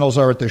semifinals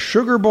are at the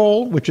Sugar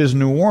Bowl, which is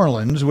New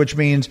Orleans, which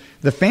means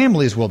the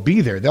families will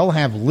be there. They'll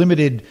have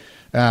limited,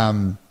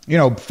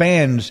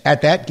 fans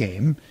at that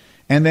game.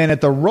 And then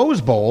at the Rose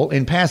Bowl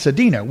in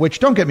Pasadena, which,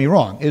 don't get me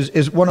wrong,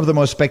 is one of the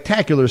most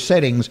spectacular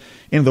settings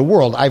in the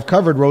world. I've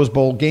covered Rose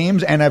Bowl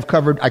games, and I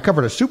covered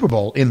a Super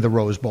Bowl in the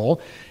Rose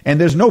Bowl,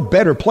 and there's no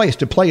better place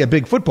to play a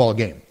big football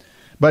game.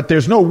 But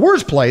there's no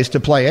worse place to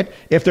play it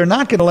if they're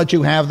not going to let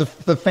you have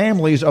the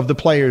families of the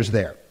players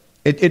there.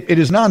 It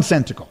is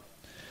nonsensical.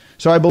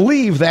 So I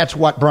believe that's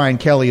what Brian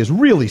Kelly is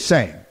really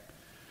saying.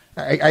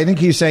 I think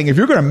he's saying, if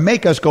you're going to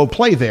make us go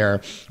play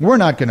there, we're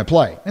not going to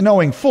play. And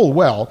knowing full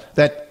well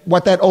that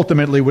what that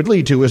ultimately would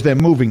lead to is them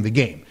moving the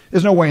game.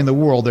 There's no way in the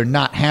world they're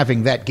not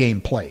having that game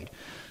played.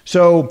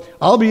 So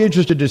I'll be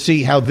interested to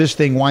see how this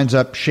thing winds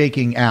up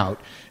shaking out.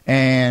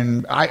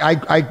 And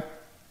I'm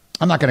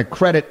not going to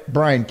credit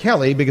Brian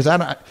Kelly, because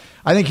I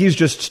think he's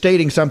just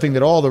stating something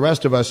that all the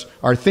rest of us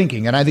are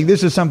thinking. And I think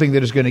this is something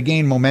that is going to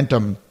gain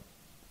momentum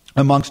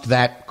amongst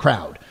that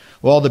crowd.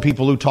 Well, all the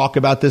people who talk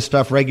about this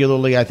stuff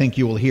regularly, I think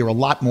you will hear a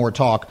lot more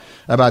talk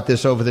about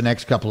this over the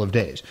next couple of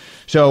days.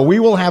 So we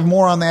will have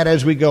more on that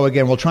as we go.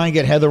 Again, we'll try and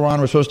get Heather on.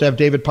 We're supposed to have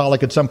David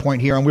Pollack at some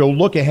point here, and we'll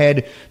look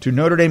ahead to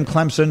Notre Dame,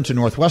 Clemson, to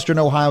Northwestern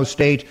Ohio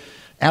State,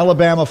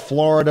 Alabama,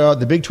 Florida.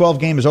 The Big 12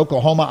 game is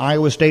Oklahoma,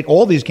 Iowa State.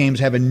 All these games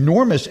have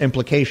enormous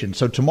implications.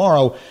 So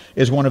tomorrow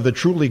is one of the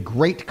truly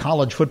great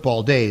college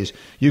football days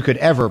you could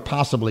ever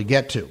possibly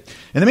get to.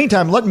 In the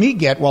meantime, let me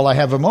get, while I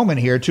have a moment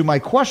here, to my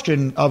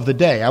question of the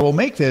day. I will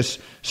make this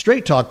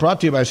Straight Talk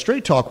brought to you by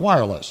Straight Talk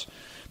Wireless.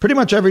 Pretty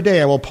much every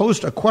day I will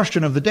post a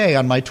question of the day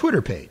on my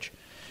Twitter page.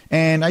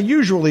 And I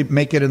usually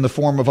make it in the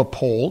form of a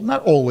poll.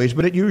 Not always,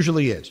 but it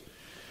usually is.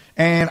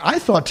 And I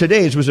thought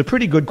today's was a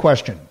pretty good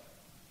question.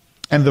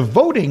 And the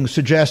voting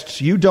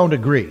suggests you don't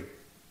agree.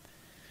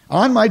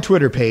 On my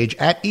Twitter page,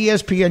 at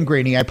ESPN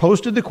Greeny, I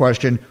posted the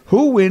question,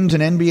 who wins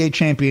an NBA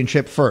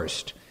championship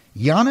first,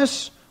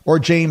 Giannis or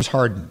James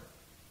Harden?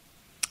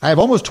 I have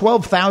almost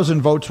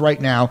 12,000 votes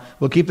right now.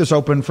 We'll keep this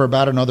open for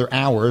about another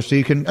hour. So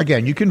you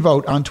can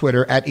vote on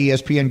Twitter at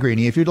ESPN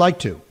Greeny if you'd like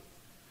to.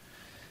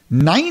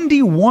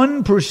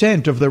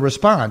 91% of the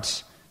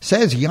response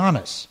says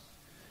Giannis.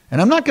 And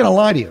I'm not going to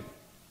lie to you.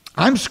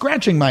 I'm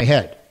scratching my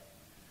head.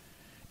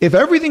 If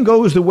everything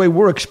goes the way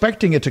we're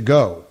expecting it to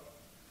go,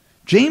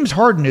 James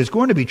Harden is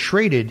going to be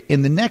traded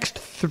in the next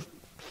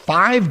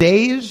 5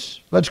 days,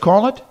 let's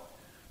call it,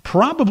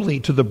 probably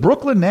to the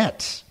Brooklyn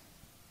Nets,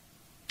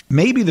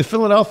 maybe the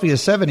Philadelphia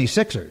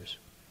 76ers.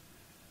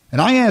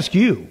 And I ask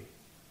you,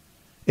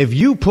 if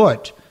you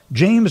put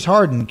James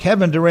Harden,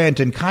 Kevin Durant,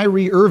 and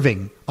Kyrie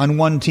Irving on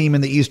one team in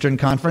the Eastern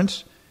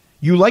Conference,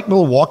 you like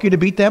Milwaukee to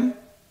beat them?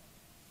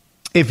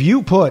 If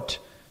you put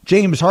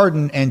James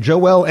Harden and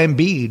Joel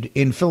Embiid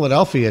in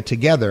Philadelphia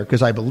together,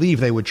 because I believe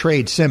they would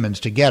trade Simmons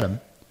to get him,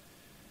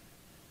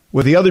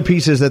 with the other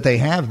pieces that they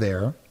have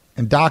there,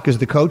 and Doc is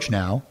the coach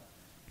now,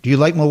 do you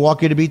like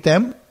Milwaukee to beat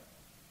them?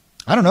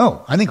 I don't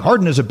know. I think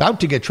Harden is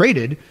about to get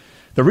traded.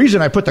 The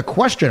reason I put the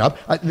question up,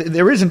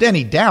 there isn't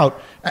any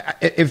doubt.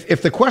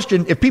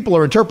 If people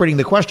are interpreting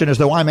the question as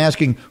though I'm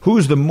asking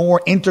who's the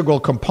more integral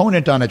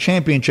component on a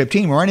championship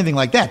team or anything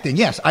like that, then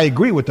yes, I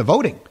agree with the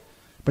voting.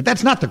 But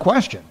that's not the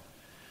question.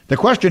 The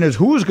question is,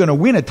 who's going to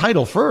win a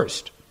title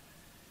first?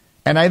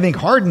 And I think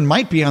Harden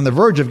might be on the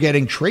verge of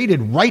getting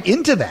traded right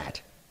into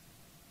that.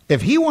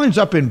 If he winds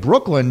up in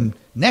Brooklyn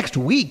next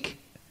week,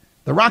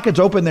 the Rockets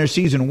open their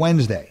season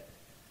Wednesday.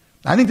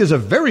 I think there's a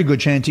very good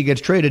chance he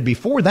gets traded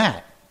before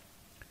that.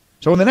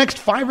 So in the next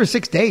 5 or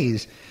 6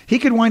 days, he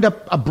could wind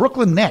up a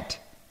Brooklyn Net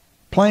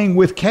playing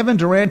with Kevin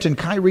Durant and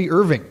Kyrie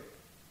Irving.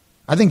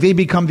 I think they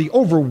become the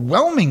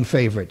overwhelming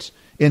favorites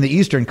in the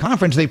Eastern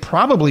Conference. They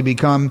probably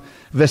become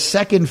the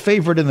second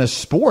favorite in the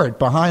sport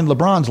behind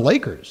LeBron's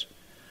Lakers.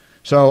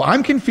 So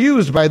I'm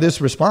confused by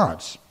this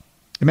response.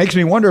 It makes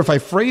me wonder if I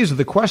phrased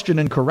the question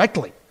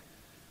incorrectly.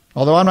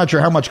 Although I'm not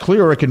sure how much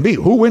clearer it can be.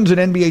 Who wins an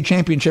NBA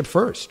championship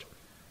first?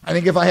 I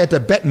think if I had to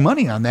bet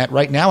money on that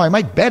right now, I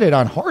might bet it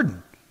on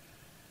Harden,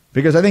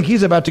 because I think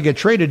he's about to get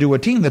traded to a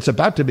team that's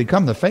about to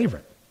become the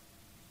favorite.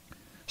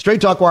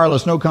 Straight Talk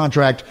Wireless, no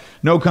contract,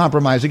 no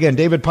compromise. Again,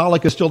 David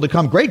Pollack is still to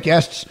come. Great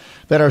guests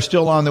that are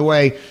still on the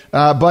way.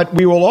 But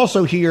we will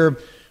also hear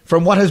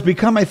from what has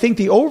become, I think,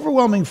 the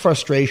overwhelming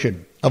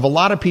frustration of a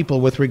lot of people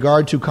with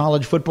regard to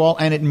college football,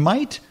 and it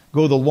might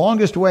go the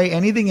longest way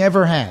anything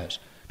ever has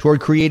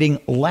toward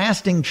creating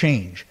lasting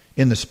change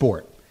in the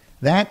sport.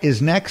 That is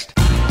next.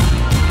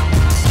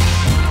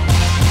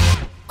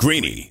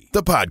 Greeny,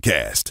 the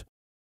podcast.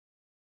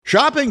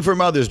 Shopping for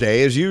Mother's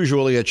Day is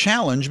usually a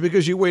challenge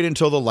because you wait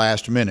until the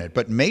last minute,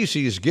 but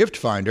Macy's Gift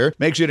Finder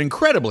makes it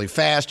incredibly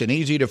fast and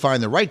easy to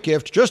find the right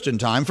gift just in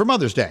time for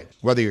Mother's Day.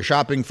 Whether you're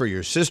shopping for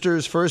your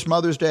sister's first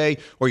Mother's Day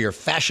or your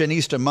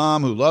fashionista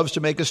mom who loves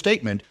to make a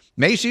statement,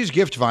 Macy's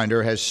Gift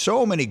Finder has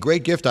so many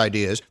great gift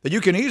ideas that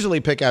you can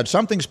easily pick out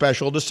something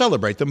special to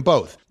celebrate them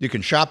both. You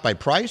can shop by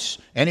price,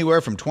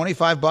 anywhere from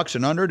 $25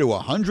 and under to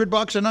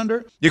 $100 and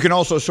under. You can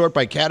also sort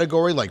by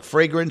category like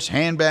fragrance,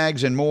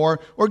 handbags, and more,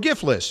 or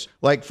gift lists,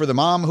 like for the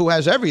mom who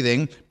has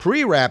everything,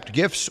 pre-wrapped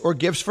gifts or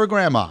gifts for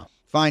grandma.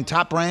 Find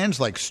top brands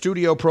like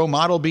Studio Pro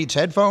Model Beats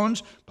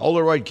headphones,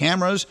 Polaroid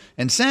cameras,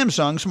 and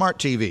Samsung smart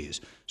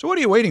TVs. So what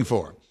are you waiting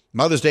for?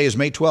 Mother's Day is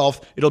May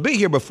 12th. It'll be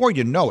here before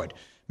you know it.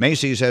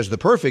 Macy's has the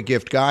perfect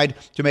gift guide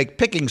to make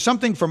picking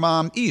something for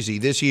mom easy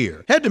this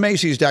year. Head to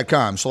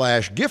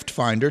Macys.com/gift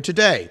finder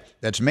today.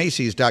 That's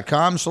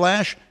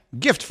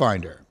Macys.com/gift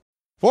finder.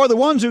 For the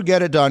ones who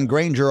get it done,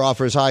 Grainger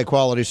offers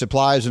high-quality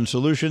supplies and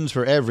solutions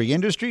for every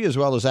industry, as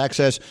well as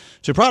access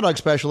to product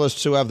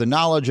specialists who have the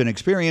knowledge and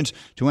experience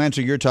to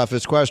answer your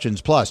toughest questions.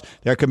 Plus,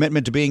 their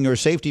commitment to being your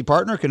safety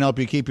partner can help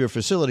you keep your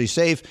facility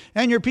safe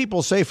and your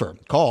people safer.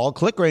 Call,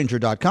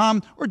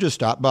 clickgrainger.com, or just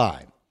stop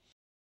by.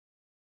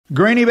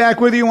 Greeny back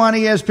with you on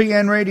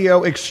ESPN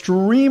Radio.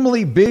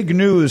 Extremely big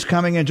news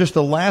coming in just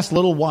the last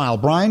little while.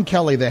 Brian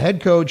Kelly, the head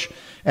coach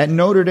at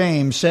Notre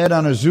Dame, said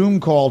on a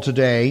Zoom call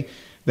today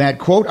that,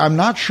 quote, "I'm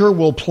not sure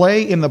we'll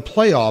play in the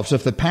playoffs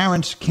if the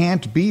parents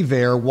can't be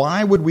there.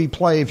 Why would we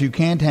play if you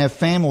can't have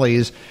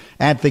families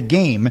at the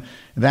game?"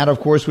 That,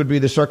 of course, would be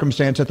the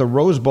circumstance at the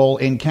Rose Bowl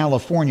in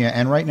California.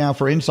 And right now,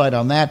 for insight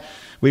on that,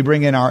 we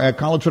bring in our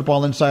college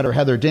football insider,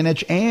 Heather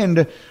Dinich,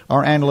 and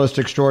our analyst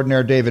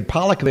extraordinaire, David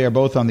Pollack. They are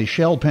both on the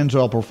Shell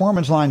Pennzoil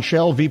Performance Line,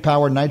 Shell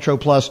V-Power Nitro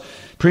Plus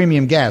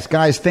Premium Gas.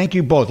 Guys, thank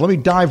you both. Let me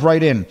dive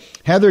right in.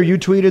 Heather, you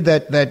tweeted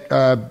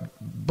that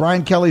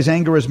Brian Kelly's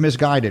anger is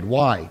misguided.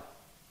 Why?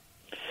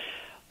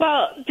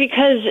 Well,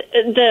 because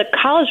the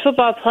College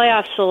Football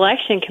Playoff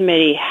Selection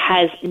Committee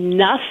has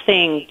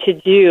nothing to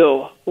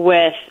do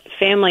with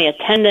family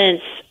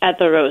attendance at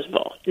the Rose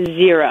Bowl.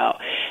 Zero.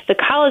 The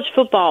College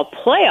Football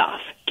Playoff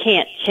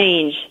can't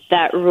change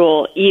that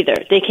rule either.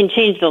 They can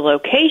change the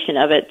location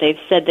of it. They've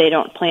said they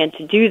don't plan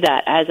to do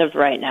that as of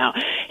right now.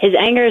 His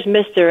anger is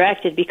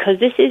misdirected because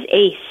this is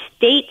a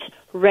state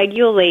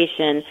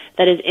regulation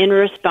that is in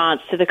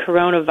response to the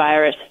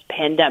coronavirus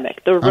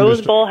pandemic. The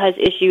Rose Bowl has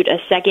issued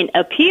a second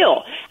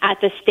appeal at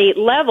the state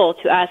level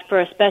to ask for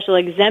a special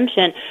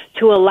exemption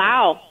to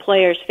allow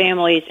players'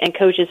 families and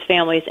coaches'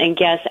 families and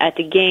guests at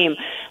the game.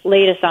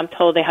 Latest, I'm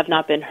told they have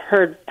not been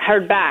heard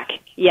back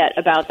yet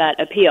about that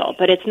appeal.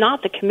 But it's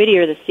not the committee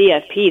or the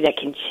CFP that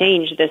can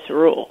change this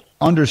rule.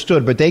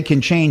 Understood, but they can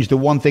change the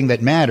one thing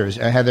that matters,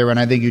 Heather, and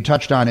I think you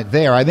touched on it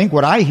there. I think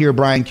what I hear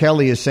Brian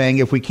Kelly is saying,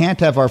 if we can't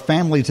have our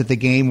families at the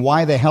game,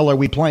 why the hell are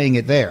we playing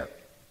it there?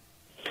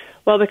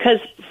 Well, because,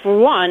 for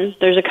one,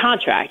 there's a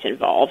contract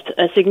involved,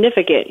 a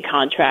significant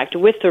contract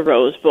with the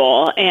Rose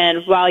Bowl,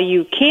 and while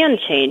you can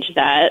change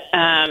that,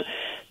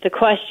 the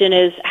question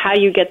is how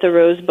you get the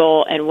Rose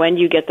Bowl and when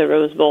you get the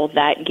Rose Bowl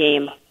that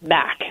game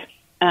back.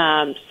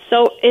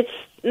 So it's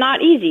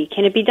not easy.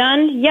 Can it be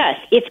done? Yes.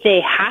 If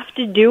they have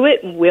to do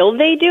it, will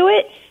they do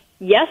it?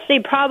 Yes, they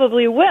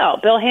probably will.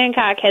 Bill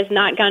Hancock has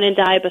not gone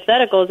into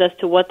hypotheticals as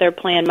to what their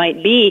plan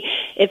might be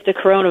if the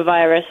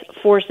coronavirus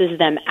forces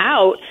them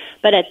out.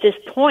 But at this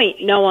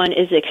point, no one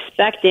is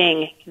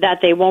expecting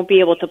that they won't be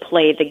able to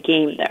play the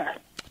game there.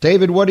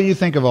 David, what do you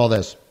think of all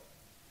this?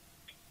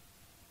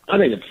 I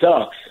think it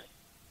sucks.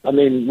 I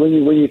mean, when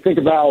you think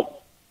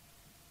about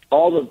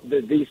all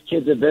these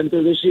kids have been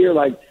through this year,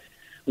 like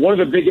one of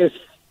the biggest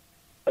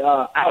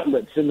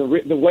outlets and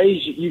the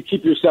ways you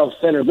keep yourself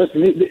centered.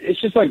 Listen, it's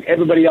just like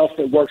everybody else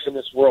that works in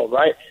this world,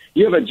 right?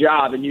 You have a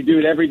job and you do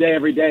it every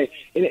day.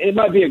 And it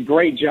might be a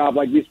great job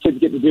like these kids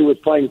get to do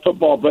with playing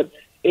football, but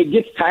it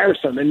gets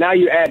tiresome. And now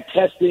you add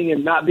testing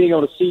and not being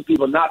able to see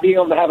people, not being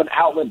able to have an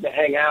outlet to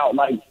hang out.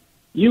 Like,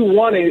 you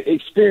want to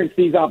experience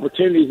these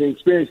opportunities and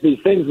experience these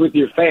things with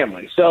your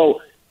family.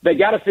 So they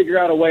got to figure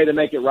out a way to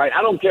make it right.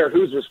 I don't care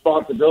whose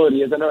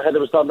responsibility is. I know Heather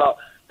was talking about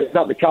it's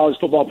not the college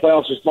football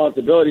playoff's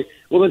responsibility.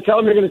 Well, then tell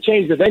them you're going to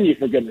change the venue,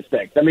 for goodness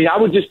sakes. I mean, I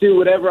would just do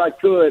whatever I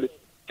could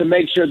to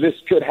make sure this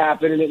could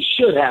happen, and it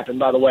should happen,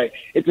 by the way.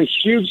 It's a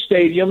huge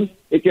stadium.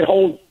 It can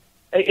hold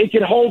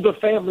the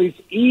families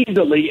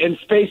easily and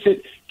space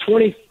it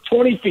 20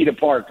 feet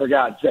apart, for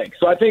God's sake.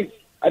 So I think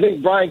I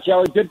think Brian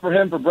Kelly, good for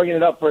him for bringing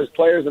it up for his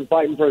players and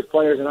fighting for his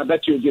players, and I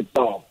bet you it gets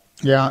solved.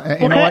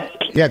 Yeah, you know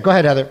what? Yeah, go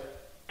ahead, Heather.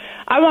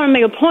 I want to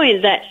make a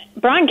point that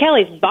Brian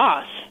Kelly's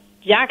boss,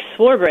 Jack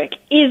Swarbrick,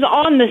 is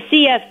on the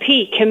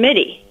CFP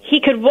committee. He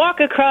could walk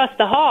across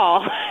the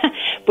hall,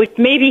 which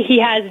maybe he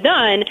has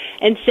done,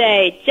 and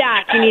say,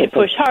 Jack, you need to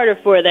push harder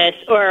for this,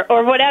 or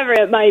whatever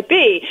it might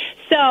be.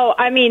 So,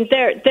 I mean,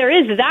 there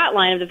is that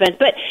line of defense.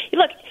 But,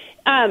 look,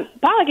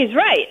 Pollack is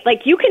right.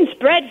 Like, you can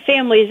spread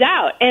families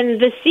out,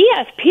 and the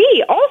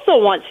CFP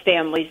also wants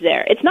families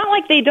there. It's not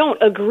like they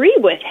don't agree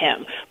with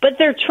him, but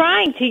they're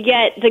trying to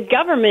get the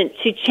government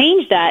to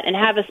change that and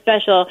have a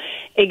special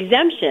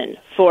exemption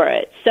for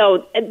it.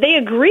 So they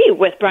agree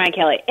with Brian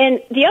Kelly. And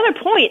the other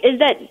point is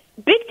that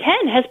Big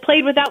Ten has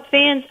played without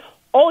fans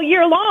all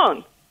year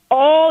long.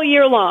 All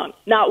year long.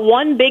 Not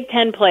one Big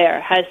Ten player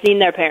has seen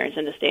their parents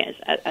in the stands,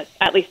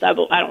 at least I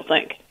don't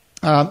think.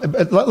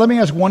 Let me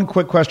ask one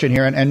quick question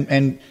here,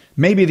 and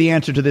maybe the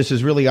answer to this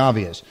is really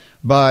obvious.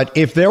 But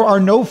if there are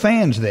no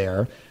fans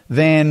there,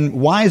 then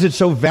why is it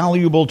so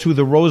valuable to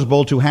the Rose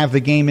Bowl to have the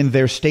game in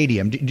their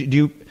stadium?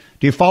 Do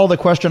you follow the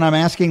question I'm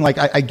asking? Like,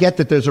 I get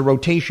that there's a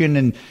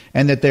rotation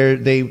and that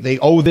they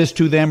owe this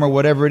to them or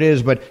whatever it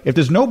is, but if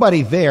there's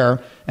nobody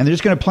there and they're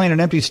just going to play in an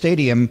empty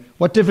stadium,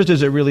 what difference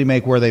does it really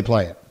make where they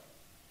play it?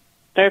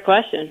 Fair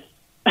question.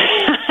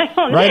 I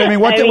don't know. Right? I mean,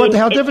 what the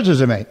hell difference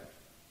does it make?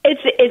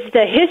 It's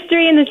the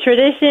history and the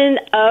tradition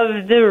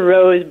of the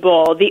Rose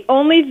Bowl. The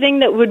only thing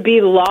that would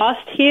be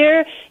lost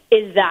here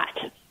is that.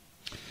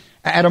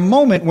 At a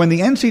moment when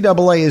the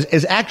NCAA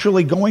is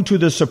actually going to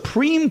the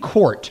Supreme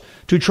Court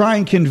to try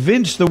and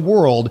convince the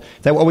world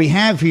that what we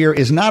have here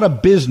is not a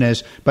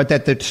business, but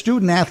that the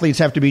student athletes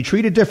have to be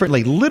treated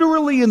differently,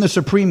 literally in the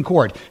Supreme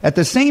Court. At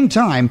the same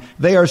time,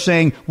 they are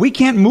saying, we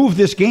can't move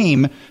this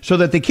game so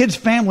that the kids'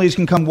 families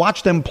can come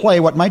watch them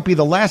play what might be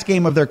the last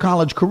game of their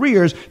college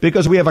careers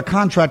because we have a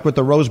contract with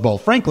the Rose Bowl.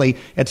 Frankly,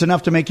 it's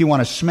enough to make you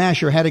want to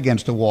smash your head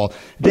against the wall.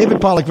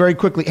 David Pollack, very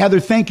quickly. Heather,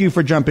 thank you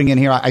for jumping in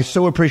here. I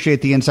so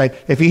appreciate the insight.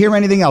 If you hear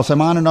anything else,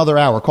 I'm on another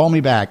hour. Call me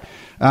back.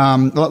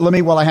 Let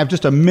me, while I have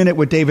just a minute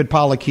with David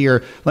Pollack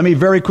here, let me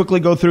very quickly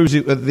go through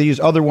these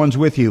other ones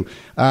with you.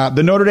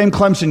 The Notre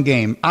Dame-Clemson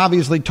game,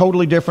 obviously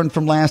totally different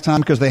from last time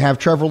because they have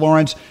Trevor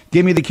Lawrence.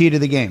 Give me the key to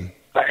the game.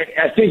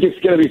 I think it's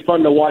going to be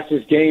fun to watch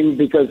this game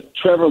because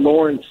Trevor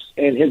Lawrence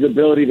and his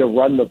ability to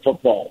run the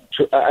football.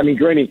 I mean,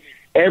 Greeny,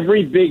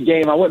 every big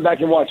game, I went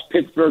back and watched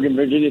Pittsburgh and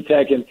Virginia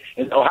Tech and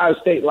Ohio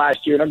State last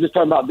year, and I'm just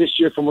talking about this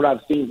year from what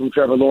I've seen from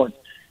Trevor Lawrence.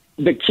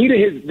 The key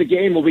to the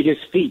game will be his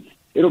feet.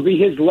 It'll be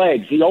his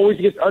legs. He always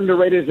gets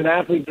underrated as an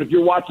athlete, but if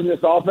you're watching this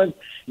offense,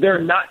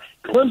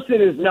 Clemson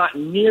is not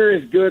near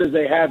as good as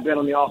they have been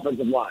on the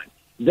offensive line.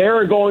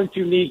 They're going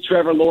to need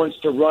Trevor Lawrence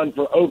to run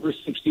for over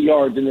 60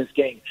 yards in this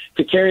game,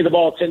 to carry the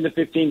ball 10 to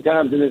 15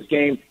 times in this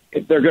game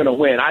if they're going to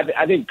win.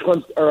 I think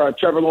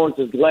Trevor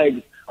Lawrence's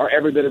legs are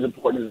every bit as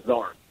important as his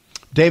arm.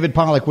 David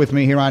Pollack with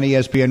me here on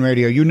ESPN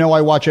Radio. You know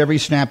I watch every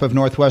snap of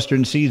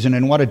Northwestern season,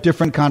 and what a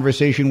different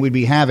conversation we'd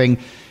be having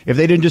if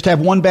they didn't just have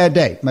one bad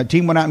day. My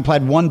team went out and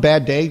played one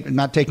bad day,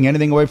 not taking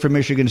anything away from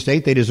Michigan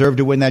State. They deserved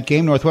to win that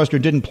game.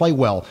 Northwestern didn't play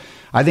well.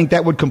 I think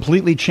that would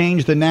completely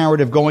change the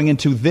narrative going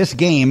into this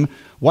game.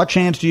 What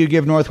chance do you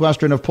give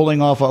Northwestern of pulling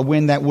off a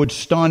win that would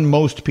stun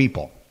most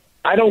people?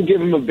 I don't give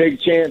them a big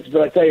chance,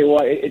 but I tell you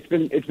what, it's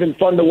been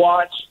fun to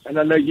watch, and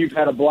I know you've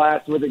had a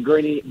blast with it,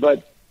 Greeny,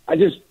 but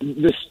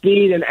the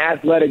speed and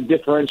athletic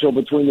differential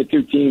between the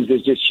two teams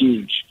is just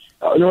huge.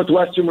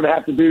 Northwestern would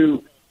have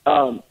to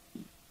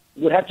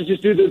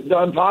just do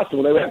the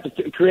impossible. They would have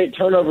to create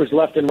turnovers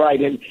left and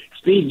right and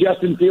speed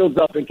Justin Fields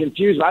up and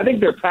confuse him. I think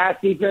their pass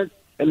defense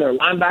and their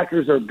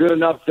linebackers are good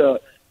enough to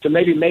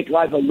maybe make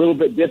life a little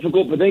bit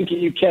difficult, but then can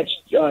you catch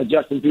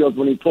Justin Fields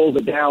when he pulls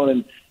it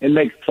down and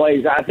makes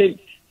plays? I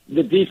think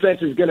the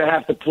defense is going to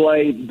have to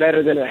play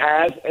better than it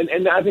has,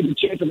 and I think the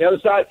chance on the other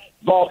side,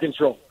 ball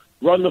control.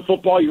 Run the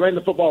football. You ran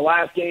the football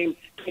last game.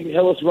 Peyton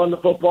Hillis, run the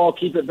football.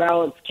 Keep it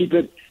balanced. Keep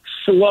it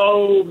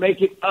slow.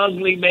 Make it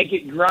ugly. Make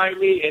it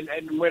grimy,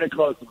 and win a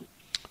close one.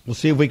 We'll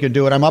see if we can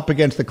do it. I'm up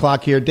against the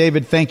clock here.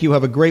 David, thank you.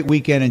 Have a great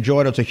weekend.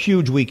 Enjoy it. It's a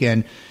huge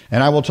weekend.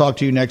 And I will talk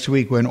to you next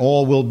week when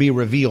all will be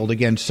revealed.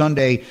 Again,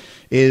 Sunday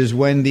is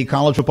when the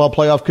College Football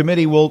Playoff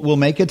Committee will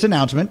make its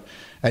announcement.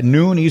 At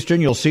noon Eastern,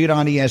 you'll see it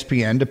on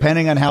ESPN.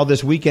 Depending on how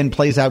this weekend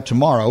plays out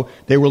tomorrow,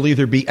 there will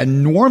either be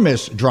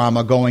enormous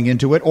drama going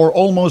into it or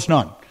almost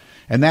none.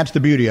 And that's the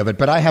beauty of it.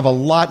 But I have a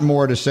lot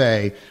more to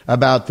say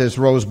about this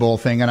Rose Bowl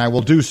thing, and I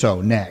will do so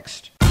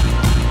next.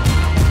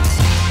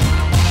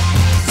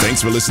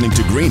 Thanks for listening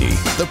to Greeny,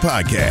 the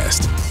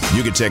podcast.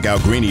 You can check out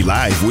Greeny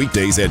live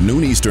weekdays at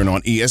noon Eastern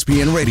on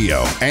ESPN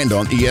Radio and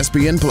on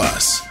ESPN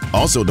Plus.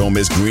 Also, don't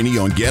miss Greeny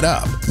on Get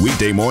Up,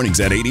 weekday mornings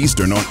at 8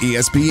 Eastern on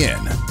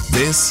ESPN.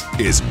 This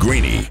is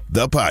Greeny,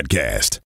 the podcast.